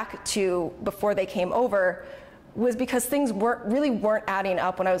went back to before they came over was because things really weren't adding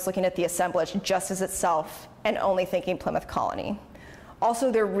up when I was looking at the assemblage just as itself and only thinking Plymouth Colony.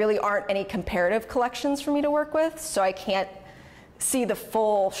 Also, there really aren't any comparative collections for me to work with, so I can't see the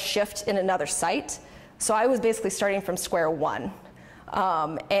full shift in another site. So I was basically starting from square one.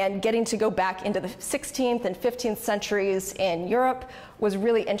 And getting to go back into the 16th and 15th centuries in Europe was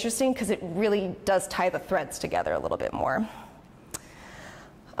really interesting because it really does tie the threads together a little bit more.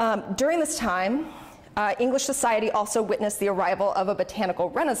 During this time, English society also witnessed the arrival of a botanical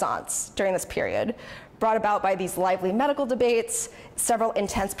renaissance during this period, brought about by these lively medical debates, several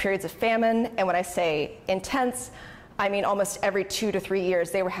intense periods of famine, and when I say intense, I mean almost every 2 to 3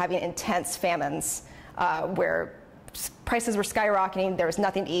 years they were having intense famines where prices were skyrocketing, there was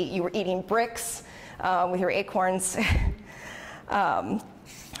nothing to eat, you were eating bricks with your acorns.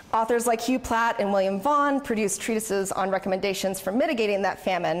 Authors like Hugh Platt and William Vaughan produced treatises on recommendations for mitigating that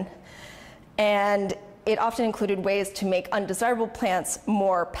famine, and it often included ways to make undesirable plants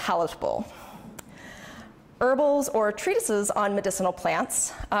more palatable. Herbals or treatises on medicinal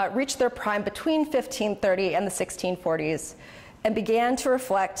plants reached their prime between 1530 and the 1640s and began to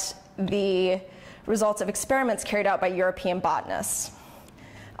reflect the results of experiments carried out by European botanists.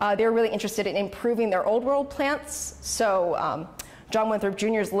 They were really interested in improving their old world plants, so John Winthrop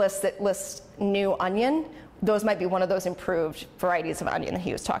Jr.'s list that lists new onion, those might be one of those improved varieties of onion that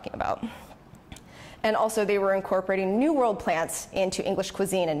he was talking about. And also they were incorporating New World plants into English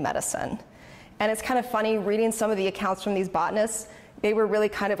cuisine and medicine. And it's kind of funny reading some of the accounts from these botanists. They were really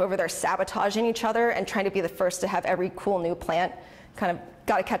kind of over there sabotaging each other and trying to be the first to have every cool new plant. Kind of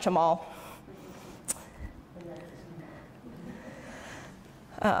got to catch them all.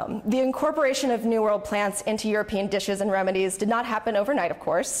 The incorporation of New World plants into European dishes and remedies did not happen overnight, of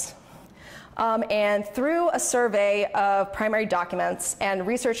course. And through a survey of primary documents and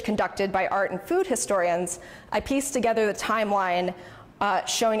research conducted by art and food historians, I pieced together the timeline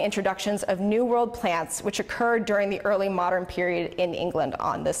showing introductions of New World plants which occurred during the early modern period in England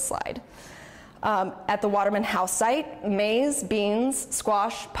on this slide. At the Waterman House site, maize, beans,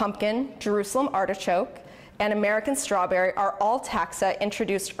 squash, pumpkin, Jerusalem artichoke, and American strawberry are all taxa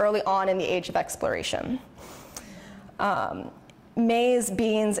introduced early on in the age of exploration. Maize,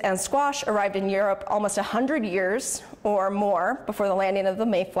 beans, and squash arrived in Europe almost 100 years or more before the landing of the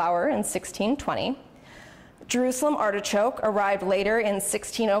Mayflower in 1620. Jerusalem artichoke arrived later in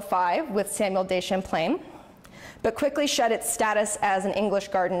 1605 with Samuel de Champlain, but quickly shed its status as an English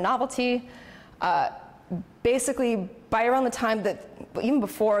garden novelty. Basically, by around the time that, even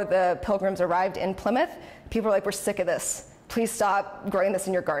before the Pilgrims arrived in Plymouth, people were like, we're sick of this. Please stop growing this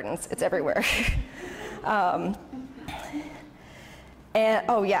in your gardens. It's everywhere. And,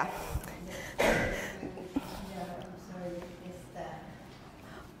 oh yeah.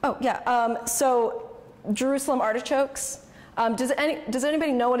 Oh yeah, so Jerusalem artichokes. Does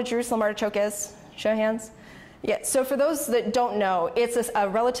anybody know what a Jerusalem artichoke is? Show of hands. Yeah, so for those that don't know, it's a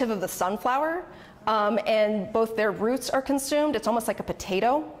relative of the sunflower, and both their roots are consumed. It's almost like a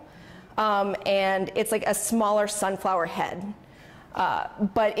potato, and it's like a smaller sunflower head.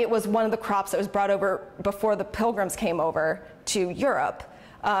 But it was one of the crops that was brought over before the Pilgrims came over to Europe,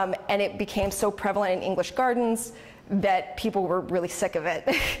 and it became so prevalent in English gardens that people were really sick of it.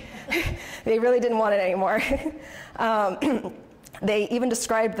 They really didn't want it anymore. They even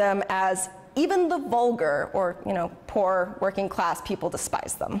described them as even the vulgar, or poor working class people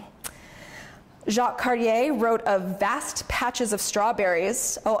despised them. Jacques Cartier wrote of vast patches of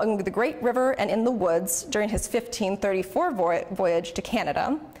strawberries along the Great River and in the woods during his 1534 voyage to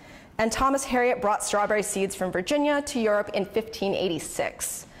Canada. And Thomas Harriot brought strawberry seeds from Virginia to Europe in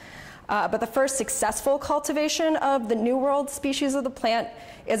 1586. But the first successful cultivation of the New World species of the plant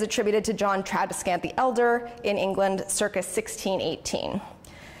is attributed to John Tradescant the Elder in England circa 1618.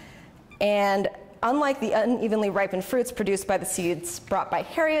 And unlike the unevenly ripened fruits produced by the seeds brought by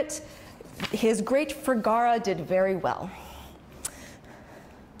Harriot, his great Fergara did very well.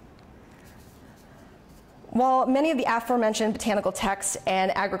 While many of the aforementioned botanical texts and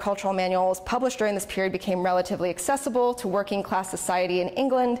agricultural manuals published during this period became relatively accessible to working class society in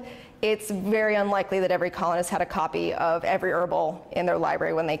England, it's very unlikely that every colonist had a copy of every herbal in their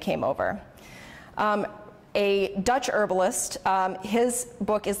library when they came over. A Dutch herbalist, his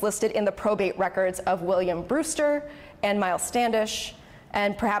book is listed in the probate records of William Brewster and Miles Standish,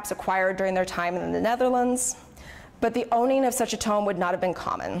 and perhaps acquired during their time in the Netherlands, but the owning of such a tome would not have been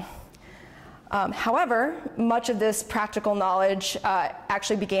common. However, much of this practical knowledge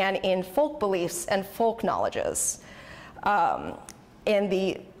actually began in folk beliefs and folk knowledges in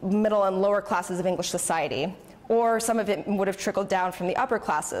the middle and lower classes of English society, or some of it would have trickled down from the upper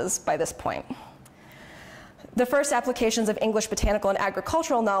classes by this point. The first applications of English botanical and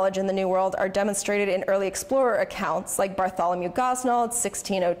agricultural knowledge in the New World are demonstrated in early explorer accounts like Bartholomew Gosnold's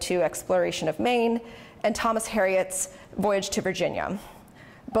 1602 exploration of Maine and Thomas Harriot's voyage to Virginia.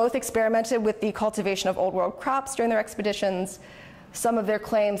 Both experimented with the cultivation of Old World crops during their expeditions. Some of their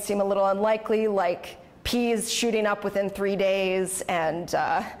claims seem a little unlikely, like peas shooting up within 3 days and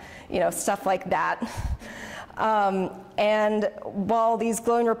stuff like that. And while these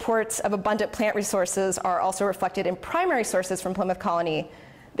glowing reports of abundant plant resources are also reflected in primary sources from Plymouth Colony,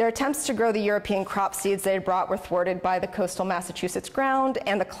 their attempts to grow the European crop seeds they had brought were thwarted by the coastal Massachusetts ground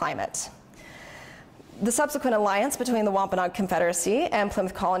and the climate. The subsequent alliance between the Wampanoag Confederacy and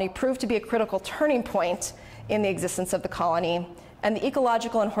Plymouth Colony proved to be a critical turning point in the existence of the colony, and the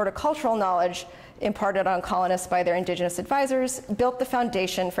ecological and horticultural knowledge imparted on colonists by their indigenous advisors built the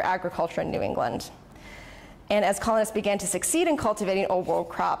foundation for agriculture in New England. And as colonists began to succeed in cultivating Old World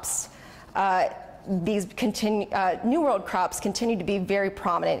crops, these New World crops continued to be very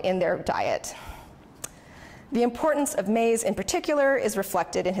prominent in their diet. The importance of maize in particular is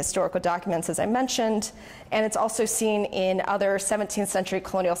reflected in historical documents, as I mentioned, and it's also seen in other 17th century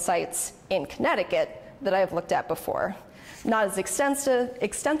colonial sites in Connecticut that I've looked at before. Not as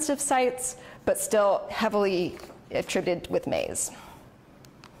extensive sites, but still heavily attributed with maize.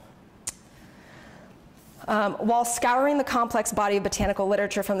 While scouring the complex body of botanical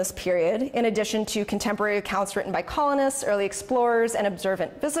literature from this period, in addition to contemporary accounts written by colonists, early explorers, and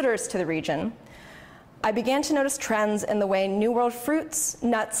observant visitors to the region, I began to notice trends in the way New World fruits,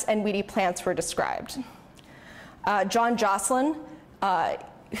 nuts, and weedy plants were described. John Jocelyn,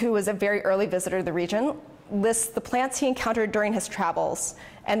 who was a very early visitor to the region, lists the plants he encountered during his travels,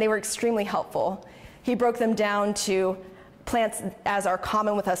 and they were extremely helpful. He broke them down to plants as are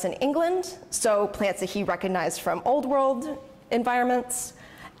common with us in England, so plants that he recognized from Old World environments,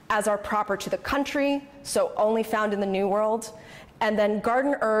 as are proper to the country, so only found in the New World, and then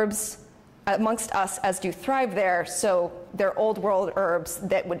garden herbs amongst us as do thrive there, so they're Old World herbs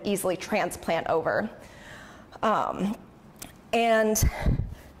that would easily transplant over. And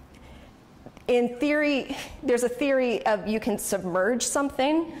in theory, there's a theory of you can submerge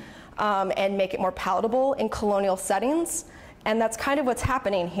something and make it more palatable in colonial settings. And that's kind of what's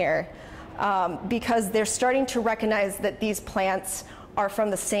happening here, because they're starting to recognize that these plants are from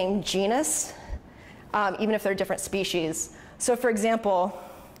the same genus, even if they're different species. So for example,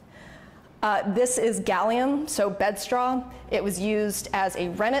 this is gallium, so bedstraw. It was used as a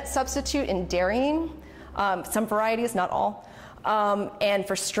rennet substitute in dairying, some varieties, not all, and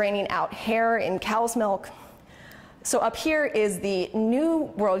for straining out hair in cow's milk. So up here is the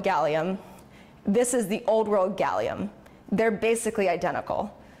New World gallium. This is the Old World gallium. They're basically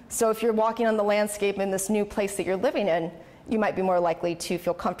identical. So if you're walking on the landscape in this new place that you're living in, you might be more likely to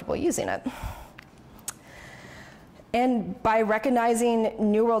feel comfortable using it. And by recognizing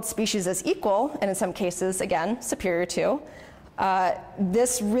New World species as equal, and in some cases, again, superior to,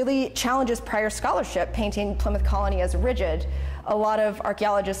 this really challenges prior scholarship, painting Plymouth Colony as rigid. A lot of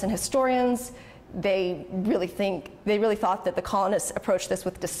archaeologists and historians, they really thought that the colonists approached this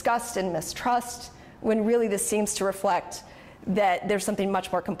with disgust and mistrust, when really this seems to reflect that there's something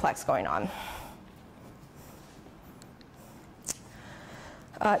much more complex going on.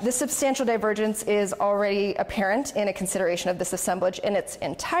 This substantial divergence is already apparent in a consideration of this assemblage in its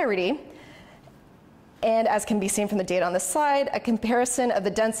entirety. And as can be seen from the data on this slide, a comparison of the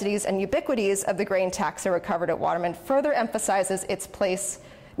densities and ubiquities of the grain taxa recovered at Waterman further emphasizes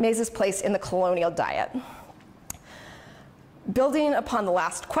maize's place in the colonial diet. Building upon the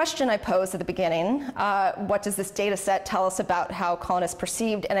last question I posed at the beginning, what does this data set tell us about how colonists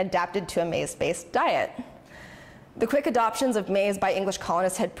perceived and adapted to a maize-based diet? The quick adoptions of maize by English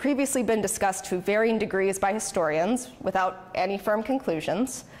colonists had previously been discussed to varying degrees by historians without any firm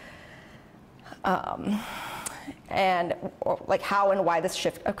conclusions, and like how and why this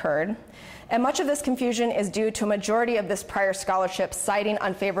shift occurred. And much of this confusion is due to a majority of this prior scholarship citing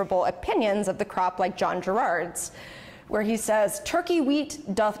unfavorable opinions of the crop, like John Gerard's, where he says, "Turkey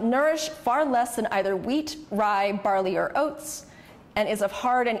wheat doth nourish far less than either wheat, rye, barley, or oats, and is of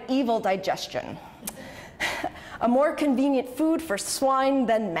hard and evil digestion. A more convenient food for swine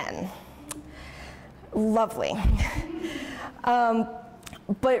than men." Lovely.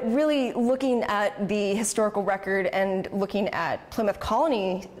 But really looking at the historical record and looking at Plymouth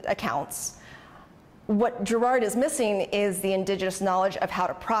Colony accounts, what Gerard is missing is the indigenous knowledge of how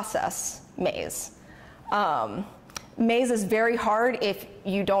to process maize. Maize is very hard if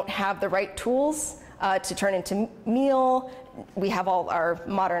you don't have the right tools to turn into meal. We have all our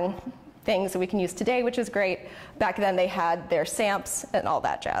modern things that we can use today, which is great. Back then they had their samps and all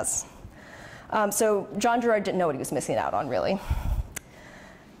that jazz. So John Gerard didn't know what he was missing out on, really.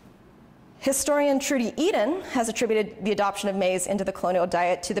 Historian Trudy Eden has attributed the adoption of maize into the colonial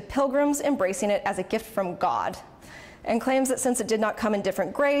diet to the Pilgrims embracing it as a gift from God, and claims that since it did not come in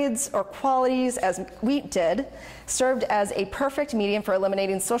different grades or qualities as wheat did, served as a perfect medium for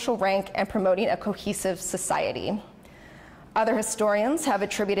eliminating social rank and promoting a cohesive society. Other historians have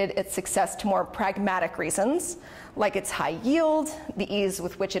attributed its success to more pragmatic reasons, like its high yield, the ease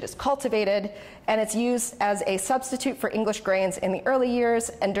with which it is cultivated, and its use as a substitute for English grains in the early years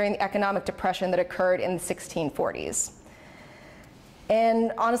and during the economic depression that occurred in the 1640s.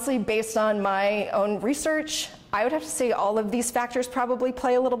 And honestly, based on my own research, I would have to say all of these factors probably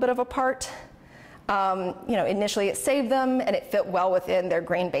play a little bit of a part. Initially it saved them and it fit well within their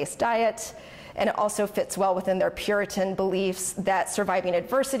grain-based diet, and it also fits well within their Puritan beliefs that surviving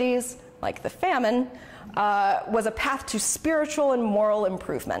adversities, like the famine, was a path to spiritual and moral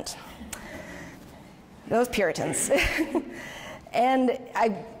improvement. Those Puritans. And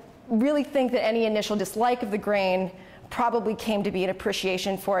I really think that any initial dislike of the grain probably came to be an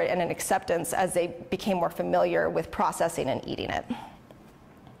appreciation for it and an acceptance as they became more familiar with processing and eating it.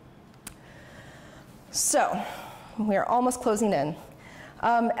 So, we are almost closing in.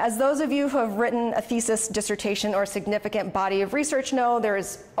 As those of you who have written a thesis, dissertation, or significant body of research know, there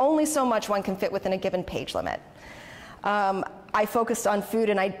is only so much one can fit within a given page limit. I focused on food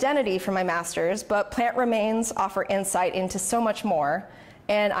and identity for my master's, but plant remains offer insight into so much more,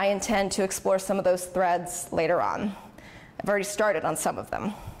 and I intend to explore some of those threads later on. I've already started on some of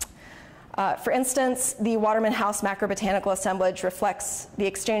them. For instance, the Waterman House Macrobotanical Assemblage reflects the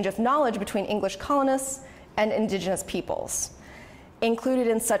exchange of knowledge between English colonists and indigenous peoples. Included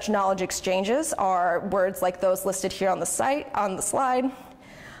in such knowledge exchanges are words like those listed here on the slide,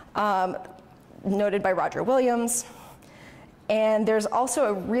 noted by Roger Williams. And there's also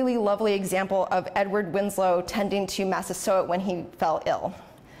a really lovely example of Edward Winslow tending to Massasoit when he fell ill.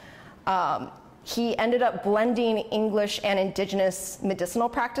 He ended up blending English and indigenous medicinal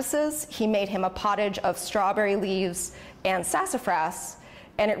practices. He made him a pottage of strawberry leaves and sassafras,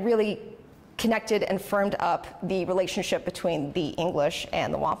 and it really connected and firmed up the relationship between the English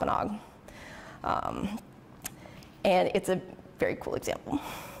and the Wampanoag. And it's a very cool example.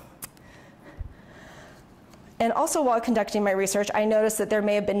 And also while conducting my research, I noticed that there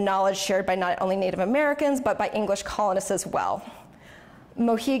may have been knowledge shared by not only Native Americans, but by English colonists as well.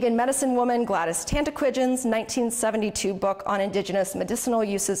 Mohegan medicine woman Gladys Tantaquidgen's 1972 book on indigenous medicinal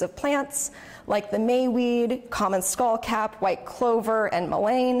uses of plants, like the mayweed, common skullcap, white clover, and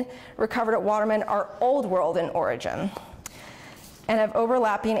mullein, recovered at Waterman, are Old World in origin and have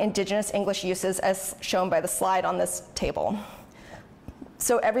overlapping indigenous English uses as shown by the slide on this table.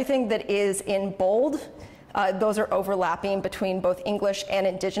 So everything that is in bold, those are overlapping between both English and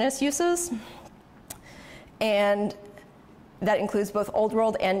indigenous uses. And that includes both Old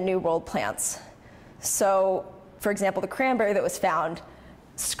World and New World plants. So, for example, the cranberry that was found,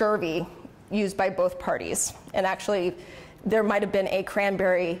 scurvy, used by both parties. And actually, there might have been a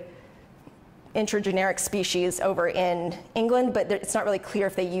cranberry intrageneric species over in England, but it's not really clear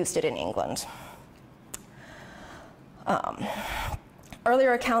if they used it in England.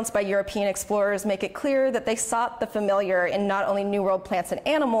 Earlier accounts by European explorers make it clear that they sought the familiar in not only New World plants and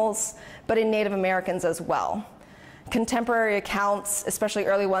animals, but in Native Americans as well. Contemporary accounts, especially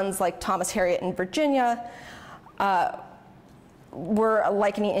early ones like Thomas Harriot in Virginia, were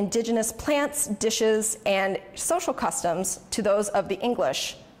likening indigenous plants, dishes, and social customs to those of the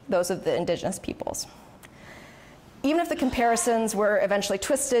English, those of the indigenous peoples. Even if the comparisons were eventually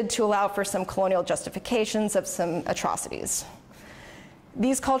twisted to allow for some colonial justifications of some atrocities.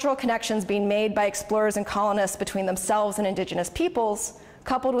 These cultural connections being made by explorers and colonists between themselves and indigenous peoples,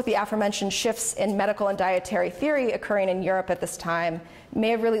 coupled with the aforementioned shifts in medical and dietary theory occurring in Europe at this time, may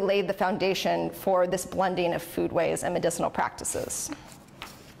have really laid the foundation for this blending of foodways and medicinal practices.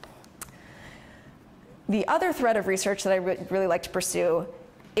 The other thread of research that I really like to pursue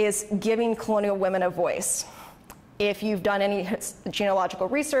is giving colonial women a voice. If you've done any genealogical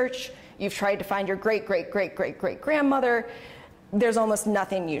research, you've tried to find your great-great-great-great-great-grandmother, there's almost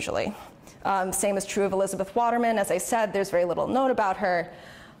nothing usually. Same is true of Elizabeth Waterman. As I said, there's very little known about her.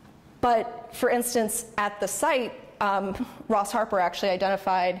 But for instance, at the site, Ross Harper actually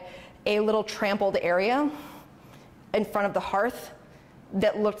identified a little trampled area in front of the hearth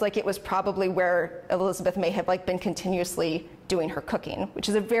that looked like it was probably where Elizabeth may have been continuously doing her cooking, which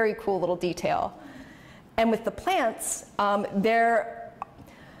is a very cool little detail. And with the plants,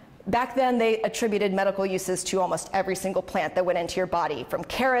 back then, they attributed medical uses to almost every single plant that went into your body, from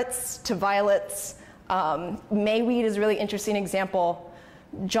carrots to violets. Mayweed is a really interesting example.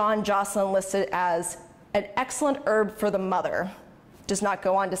 John Jocelyn listed as an excellent herb for the mother. Does not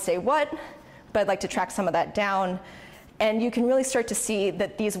go on to say what, but I'd like to track some of that down. And you can really start to see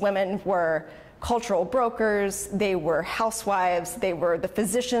that these women were cultural brokers, they were housewives, they were the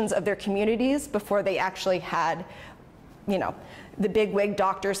physicians of their communities before they actually had, the big wig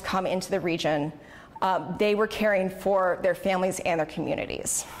doctors come into the region. they were caring for their families and their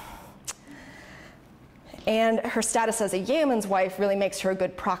communities. And her status as a yeoman's wife really makes her a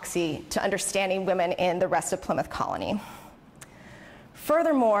good proxy to understanding women in the rest of Plymouth Colony.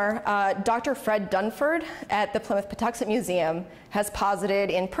 Furthermore, Dr. Fred Dunford at the Plymouth Patuxent Museum has posited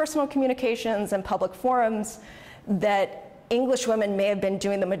in personal communications and public forums that English women may have been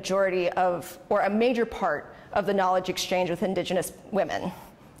doing the majority of, or a major part of the knowledge exchange with Indigenous women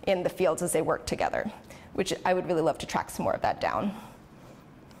in the fields as they worked together, which I would really love to track some more of that down.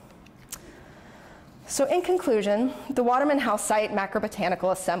 So in conclusion, the Waterman House site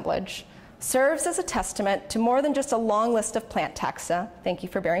macrobotanical assemblage serves as a testament to more than just a long list of plant taxa, thank you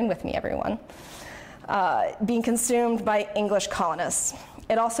for bearing with me everyone, being consumed by English colonists.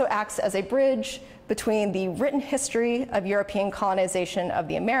 It also acts as a bridge between the written history of European colonization of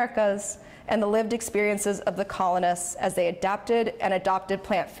the Americas and the lived experiences of the colonists as they adapted and adopted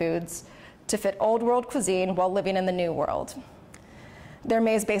plant foods to fit Old World cuisine while living in the New World. Their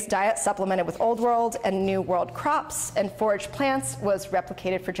maize-based diet supplemented with Old World and New World crops and foraged plants was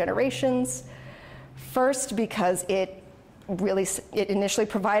replicated for generations. First, because it initially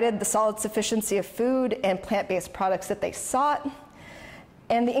provided the solid sufficiency of food and plant-based products that they sought.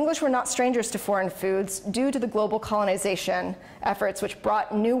 And the English were not strangers to foreign foods due to the global colonization efforts which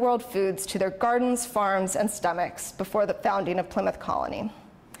brought New World foods to their gardens, farms, and stomachs before the founding of Plymouth Colony.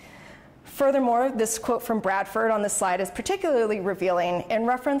 Furthermore, this quote from Bradford on this slide is particularly revealing in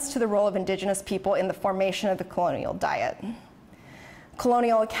reference to the role of Indigenous people in the formation of the colonial diet.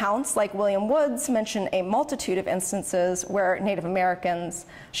 Colonial accounts like William Wood's mention a multitude of instances where Native Americans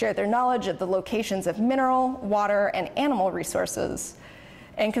shared their knowledge of the locations of mineral, water, and animal resources.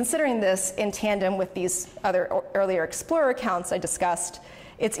 And considering this in tandem with these other earlier explorer accounts I discussed,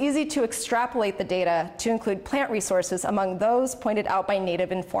 it's easy to extrapolate the data to include plant resources among those pointed out by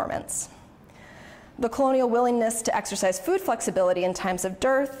Native informants. The colonial willingness to exercise food flexibility in times of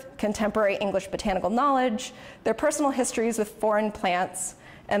dearth, contemporary English botanical knowledge, their personal histories with foreign plants,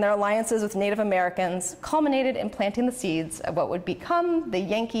 and their alliances with Native Americans culminated in planting the seeds of what would become the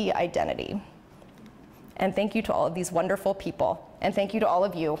Yankee Identity. And thank you to all of these wonderful people, and thank you to all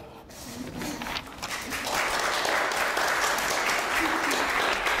of you.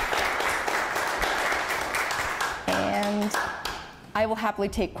 And I will happily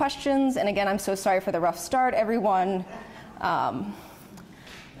take questions. And again, I'm so sorry for the rough start, everyone.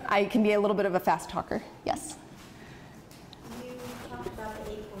 I can be a little bit of a fast talker. Yes? You talked about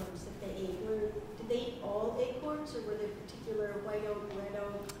the acorns that they ate. Did they eat all acorns, or were there particular white oak, red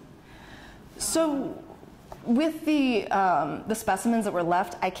oak? So with the specimens that were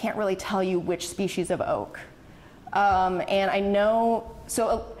left, I can't really tell you which species of oak. And I know,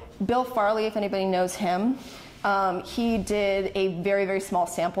 so Bill Farley, if anybody knows him, he did a very, very small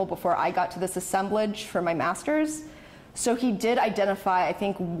sample before I got to this assemblage for my master's. So he did identify, I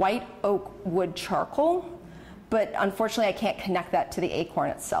think, white oak wood charcoal, but unfortunately I can't connect that to the acorn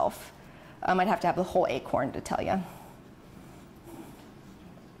itself. I'd have to have the whole acorn to tell you.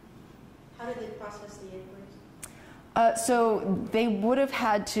 How did they process the acorns? So they would have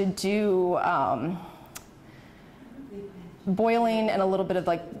had to do boiling and a little bit of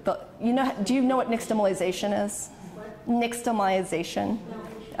like, do you know what nixtamalization is? What? Nixtamalization.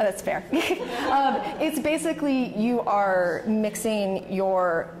 Oh, that's fair. It's basically you are mixing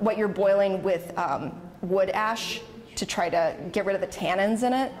what you're boiling with wood ash to try to get rid of the tannins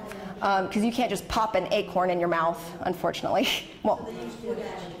in it, because you can't just pop an acorn in your mouth, unfortunately. Well, So they used wood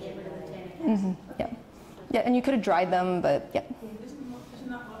ash to get rid of the tannins. mm-hmm, yeah, yeah, and you could have dried them, but yeah. Isn't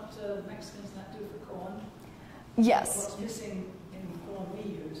that what Mexicans that do for corn? Yes. What's missing in the corn we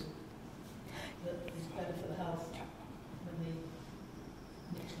use that is better for the health than the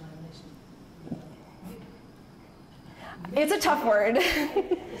nixtamalization? It's a tough word.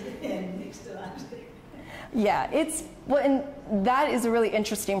 Yeah, and that is a really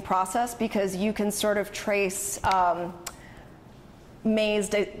interesting process because you can sort of trace maize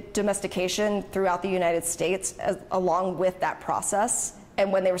domestication throughout the United States along with that process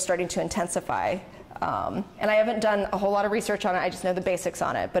and when they were starting to intensify. And I haven't done a whole lot of research on it, I just know the basics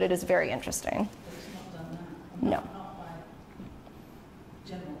on it, but it is very interesting. But it's not done now. No. Not by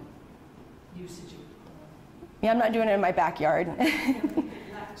general usage of corn. Yeah, I'm not doing it in my backyard.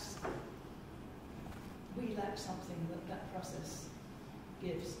 We lack something that process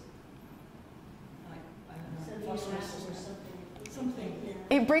gives. Like, I don't know, phosphorus or something.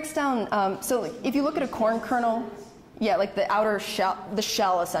 It breaks down, so like, if you look at a corn kernel, yeah, like the outer shell, the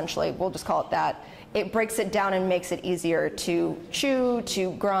shell essentially, we'll just call it that, it breaks it down and makes it easier to chew,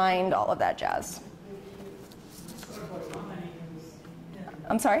 to grind, all of that jazz.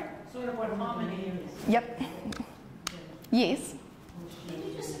 I'm sorry? Sort of what harmony is. Yep. Yes. Can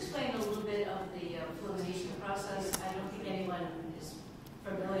you just explain a little bit of the flotation process? I don't think anyone is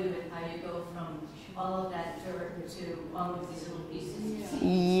familiar with how you go from all of that dirt to all of these little pieces.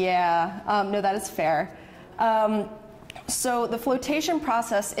 Yeah, no, that is fair. So the flotation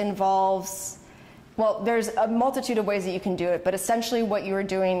process involves, well, there's a multitude of ways that you can do it, but essentially what you are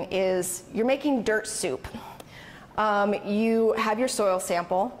doing is you're making dirt soup. You have your soil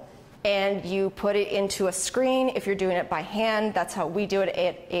sample and you put it into a screen. If you're doing it by hand, that's how we do it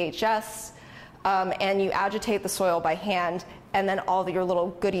at AHS. And you agitate the soil by hand, and then all your little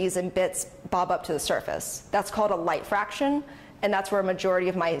goodies and bits bob up to the surface. That's called a light fraction, and that's where a majority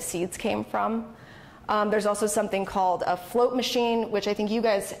of my seeds came from. There's also something called a float machine, which I think you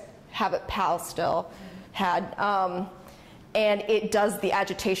guys have at PAL still had, and it does the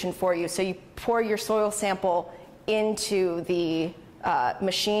agitation for you. So you pour your soil sample into the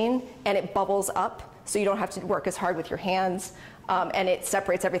machine, and it bubbles up, so you don't have to work as hard with your hands, and it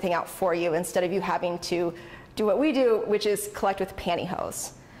separates everything out for you instead of you having to do what we do, which is collect with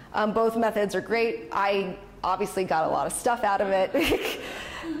pantyhose. Both methods are great. I obviously got a lot of stuff out of it.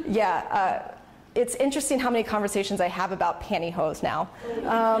 Yeah, it's interesting how many conversations I have about pantyhose now.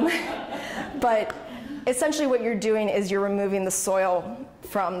 But essentially what you're doing is you're removing the soil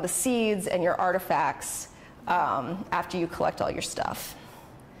from the seeds and your artifacts after you collect all your stuff.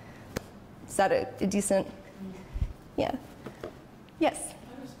 Is that a decent? Yeah. Yes?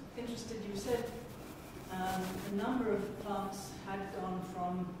 I was interested, you said a number of plants had gone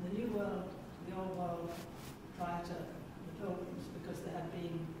from the New World to the Old World prior to the Pilgrims because there had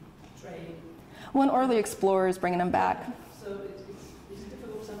been trade. Well, and early explorers bringing them back. So it's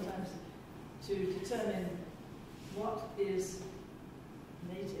difficult sometimes to determine what is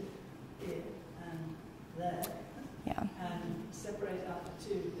native here and there, Yeah. and separate out the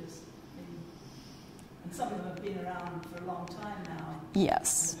two. And some of them have been around for a long time now.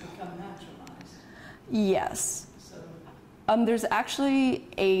 Yes. And have become naturalized. Yes. So There's actually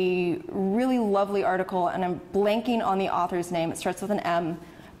a really lovely article, and I'm blanking on the author's name. It starts with an M,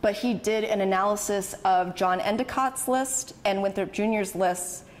 but he did an analysis of John Endicott's list and Winthrop Jr.'s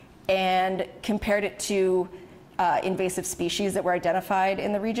lists and compared it to invasive species that were identified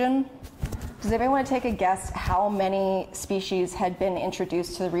in the region. Does anybody want to take a guess how many species had been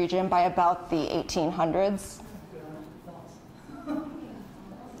introduced to the region by about the 1800s?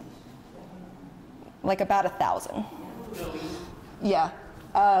 Like about 1,000. Yeah.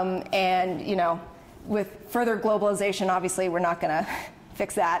 And, you know, with further globalization, obviously, we're not going to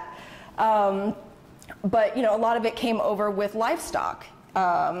fix that. But, you know, a lot of it came over with livestock.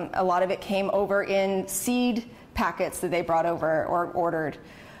 A lot of it came over in seed packets that they brought over or ordered.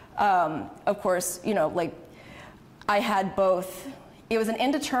 Of course, you know, like I had both, it was an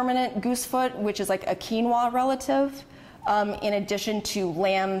indeterminate goosefoot, which is like a quinoa relative, in addition to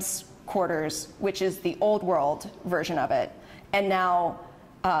lamb's quarters, which is the old world version of it. And now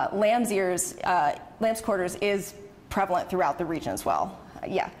lamb's quarters is prevalent throughout the region as well.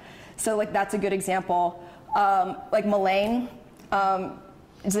 Yeah. So like that's a good example. Like mullein.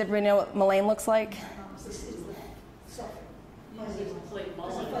 Does everybody know what mullein looks like?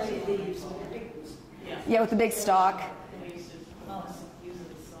 Yeah, with the big stalk.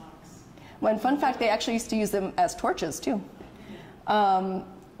 Well, and fun fact, they actually used to use them as torches too.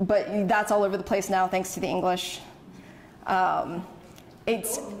 But that's all over the place now, thanks to the English.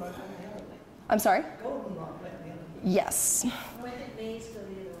 It's. I'm sorry? Yes. Why did maize go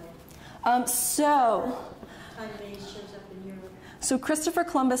the other way? So Maize shows up in Europe. So Christopher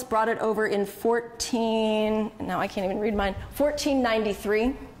Columbus brought it over in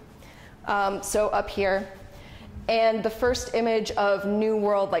 1493, so up here. And the first image of New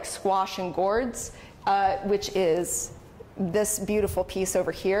World, like squash and gourds, which is this beautiful piece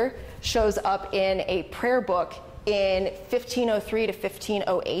over here, shows up in a prayer book in 1503 to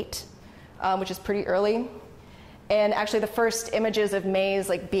 1508, which is pretty early. And actually the first images of maize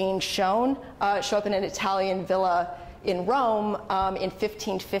like being shown show up in an Italian villa in Rome in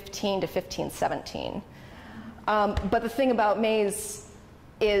 1515 to 1517. But the thing about maize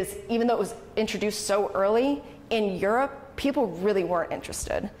is, even though it was introduced so early, in Europe, people really weren't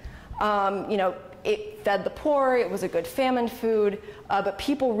interested. You know, it fed the poor, it was a good famine food, but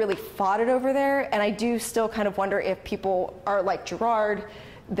people really fought it over there, and I do still kind of wonder if people are like Gerard,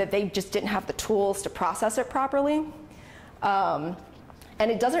 that they just didn't have the tools to process it properly. And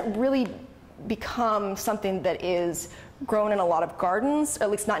it doesn't really become something that is grown in a lot of gardens, or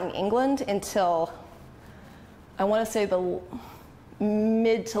at least not in England, until I want to say the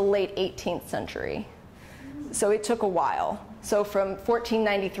mid to late 18th century. So it took a while. So from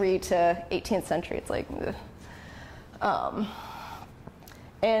 1493 to 18th century, it's like, and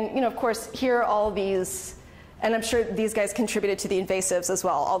of course, here are all these, and I'm sure these guys contributed to the invasives as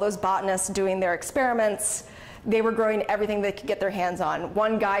well. All those botanists doing their experiments, they were growing everything they could get their hands on.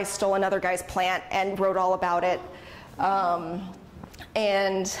 One guy stole another guy's plant and wrote all about it.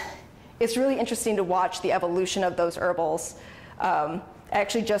 And it's really interesting to watch the evolution of those herbals. I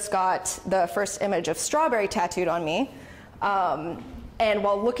actually just got the first image of strawberry tattooed on me. And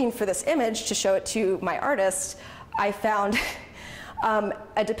while looking for this image to show it to my artist, I found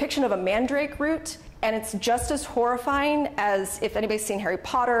a depiction of a mandrake root, and it's just as horrifying as if anybody's seen Harry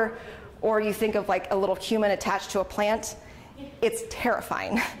Potter, or you think of like a little human attached to a plant. It's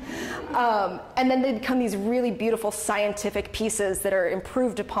terrifying. And then they become these really beautiful scientific pieces that are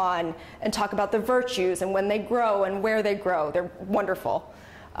improved upon and talk about the virtues and when they grow and where they grow. They're wonderful,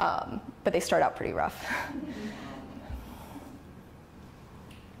 but they start out pretty rough.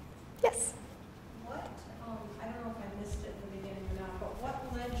 Yes? What, I don't know if I missed it in the beginning or not, but what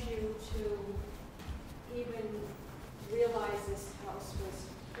led you to even realize this house was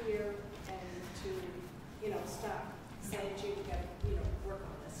here and to, start saying that you got to, work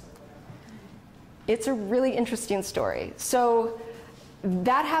on this or whatever? It's a really interesting story. So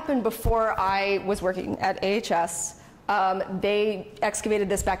that happened before I was working at AHS. They excavated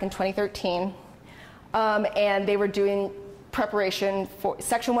this back in 2013, and they were doing preparation for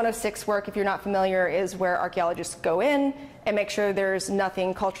Section 106 work. If you're not familiar, is where archaeologists go in and make sure there's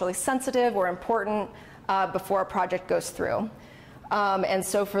nothing culturally sensitive or important before a project goes through. And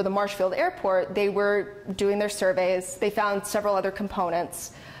so for the Marshfield airport, they were doing their surveys. They found several other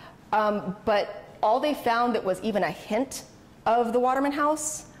components, but all they found that was even a hint of the Waterman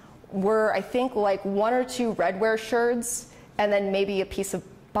house were, I think, like 1 or 2 redware sherds and then maybe a piece of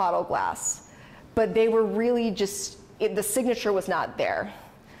bottle glass. But they were really just, the signature was not there.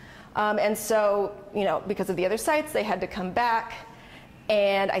 And so, because of the other sites, they had to come back.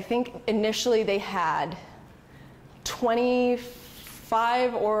 And I think initially they had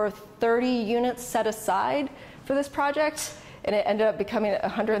 25 or 30 units set aside for this project, and it ended up becoming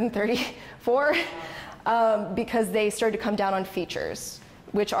 134 because they started to come down on features,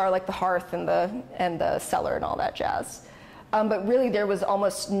 which are like the hearth and the cellar and all that jazz. But really, there was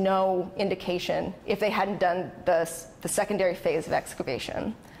almost no indication if they hadn't done the secondary phase of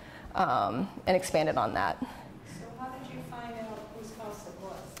excavation and expanded on that. So how did you find out whose house it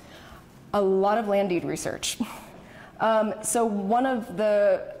was? A lot of land deed research. So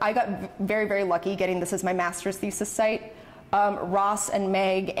I got very, very lucky getting this as my master's thesis site. Ross and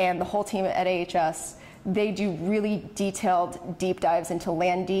Meg and the whole team at AHS, they do really detailed deep dives into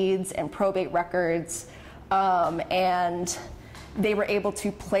land deeds and probate records. And they were able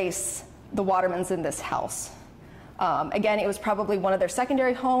to place the Watermans in this house. Again, it was probably one of their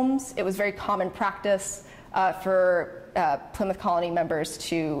secondary homes. It was very common practice for Plymouth Colony members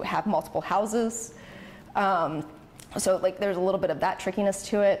to have multiple houses. So there's a little bit of that trickiness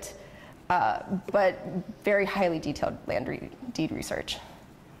to it, but very highly detailed land deed research.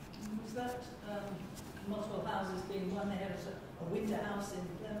 Was that multiple houses being one, they had a winter house in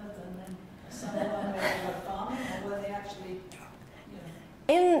Plymouth and then a summer one where they were farming, or were they actually,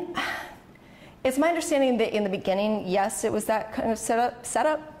 It's my understanding that in the beginning, yes, it was that kind of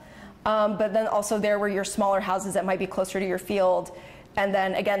setup. But then also there were your smaller houses that might be closer to your field. And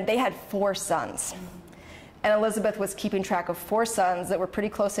then again, they had 4 sons. And Elizabeth was keeping track of 4 sons that were pretty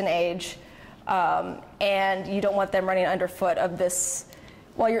close in age. And you don't want them running underfoot of this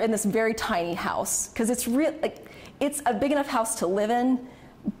while you're in this very tiny house. Because it's it's a big enough house to live in,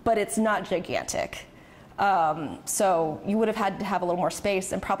 but it's not gigantic. So you would have had to have a little more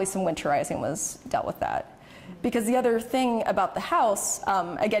space, and probably some winterizing was dealt with that. Because the other thing about the house,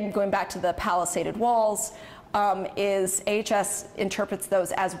 again, going back to the palisaded walls, is AHS interprets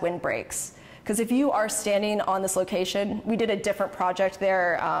those as windbreaks. Because if you are standing on this location, we did a different project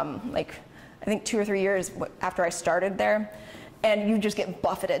there, I think 2 or 3 years after I started there, and you just get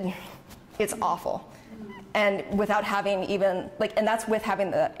buffeted. It's awful. And without having even, and that's with having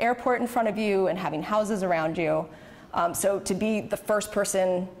the airport in front of you and having houses around you. So to be the first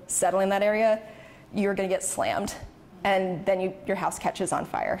person settling that area, you're gonna get slammed. And then your house catches on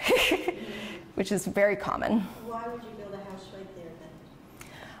fire, which is very common. Why would you build a house right there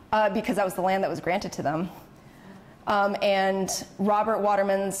then? Because that was the land that was granted to them. And Robert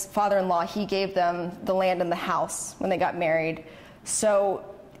Waterman's father-in-law, he gave them the land and the house when they got married. So,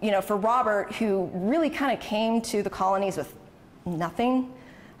 for Robert, who really kind of came to the colonies with nothing,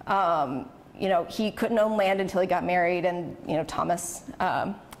 he couldn't own land until he got married, and Thomas,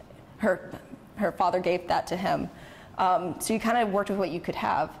 her father gave that to him. So you kind of worked with what you could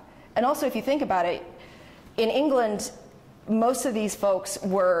have. And also, if you think about it, in England, most of these folks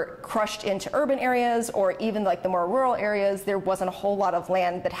were crushed into urban areas, or even like the more rural areas, there wasn't a whole lot of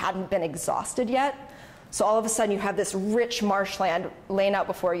land that hadn't been exhausted yet. So all of a sudden you have this rich marshland laying out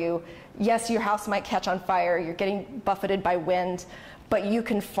before you. Yes, your house might catch on fire, you're getting buffeted by wind, but you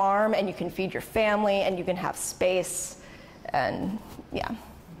can farm and you can feed your family and you can have space. And yeah,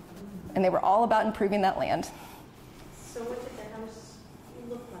 and they were all about improving that land. So what did the house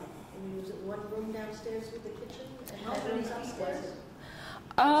look like? I mean, was it one room downstairs with the kitchen and bedrooms upstairs?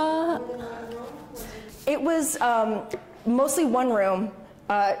 More than one room? It was mostly one room.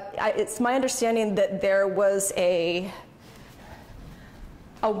 It's my understanding that there was a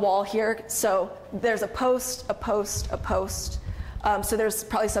wall here. So there's a post, a post, a post. So there's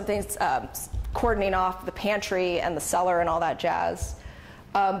probably something cordoning off the pantry and the cellar and all that jazz.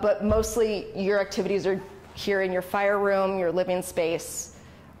 But mostly your activities are here in your fire room, your living space,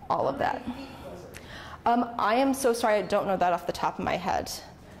 all of that. I am so sorry, I don't know that off the top of my head.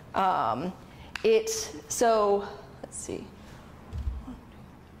 So let's see.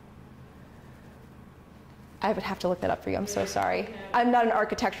 I would have to look that up for you, I'm so sorry. I'm not an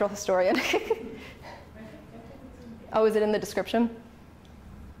architectural historian. Oh, is it in the description?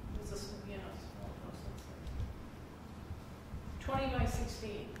 20 by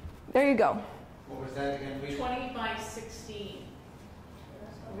 16. There you go. What was that again? 20 by 16.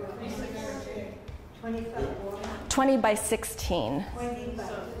 20 by 16. 20 by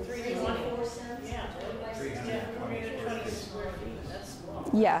So 324 cents? Yeah. 320 square feet. That's small.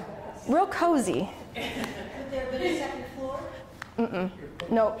 Yeah, real cozy. Could there have been a second floor?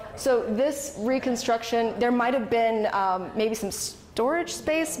 No, so this reconstruction, there might have been maybe some storage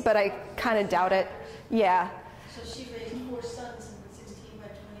space, but I kind of doubt it. Yeah. So she raised 4 sons in the 16 by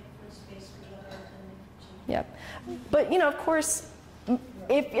 20 foot space for the other and Yep. But, you know, of course,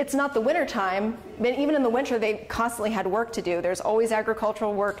 if it's not the winter time, then even in the winter, they constantly had work to do. There's always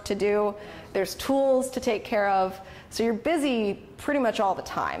agricultural work to do. There's tools to take care of. So you're busy pretty much all the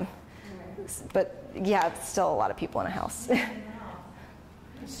time. But yeah, it's still a lot of people in a house.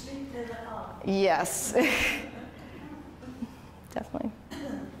 Yes. Definitely.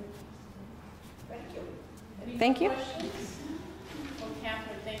 Thank you. Questions? Well,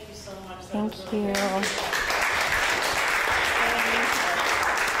 Katharine, thank you so much. Thank you.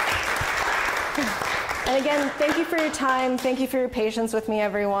 And again, thank you for your time. Thank you for your patience with me,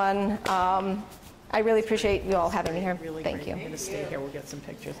 everyone. I really appreciate you all having me here. Really Thank great. you. I'm going to stay here. We'll get some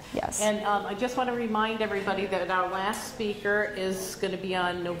pictures. Yes. And I just want to remind everybody that our last speaker is going to be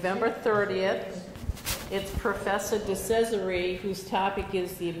on November 30th. It's Professor De Cesare, whose topic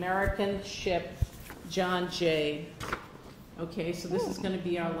is the American ship John Jay. Okay, so this is going to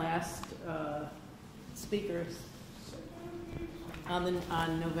be our last speaker on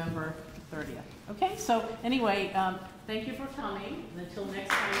November 30th. Okay, so anyway, thank you for coming. And until next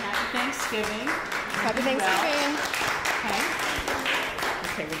time, happy Thanksgiving. Happy Thanksgiving. Okay.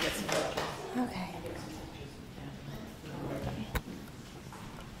 Okay, we'll get some pictures. Okay.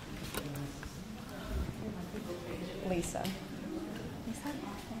 Lisa.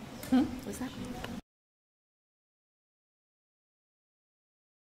 Was that?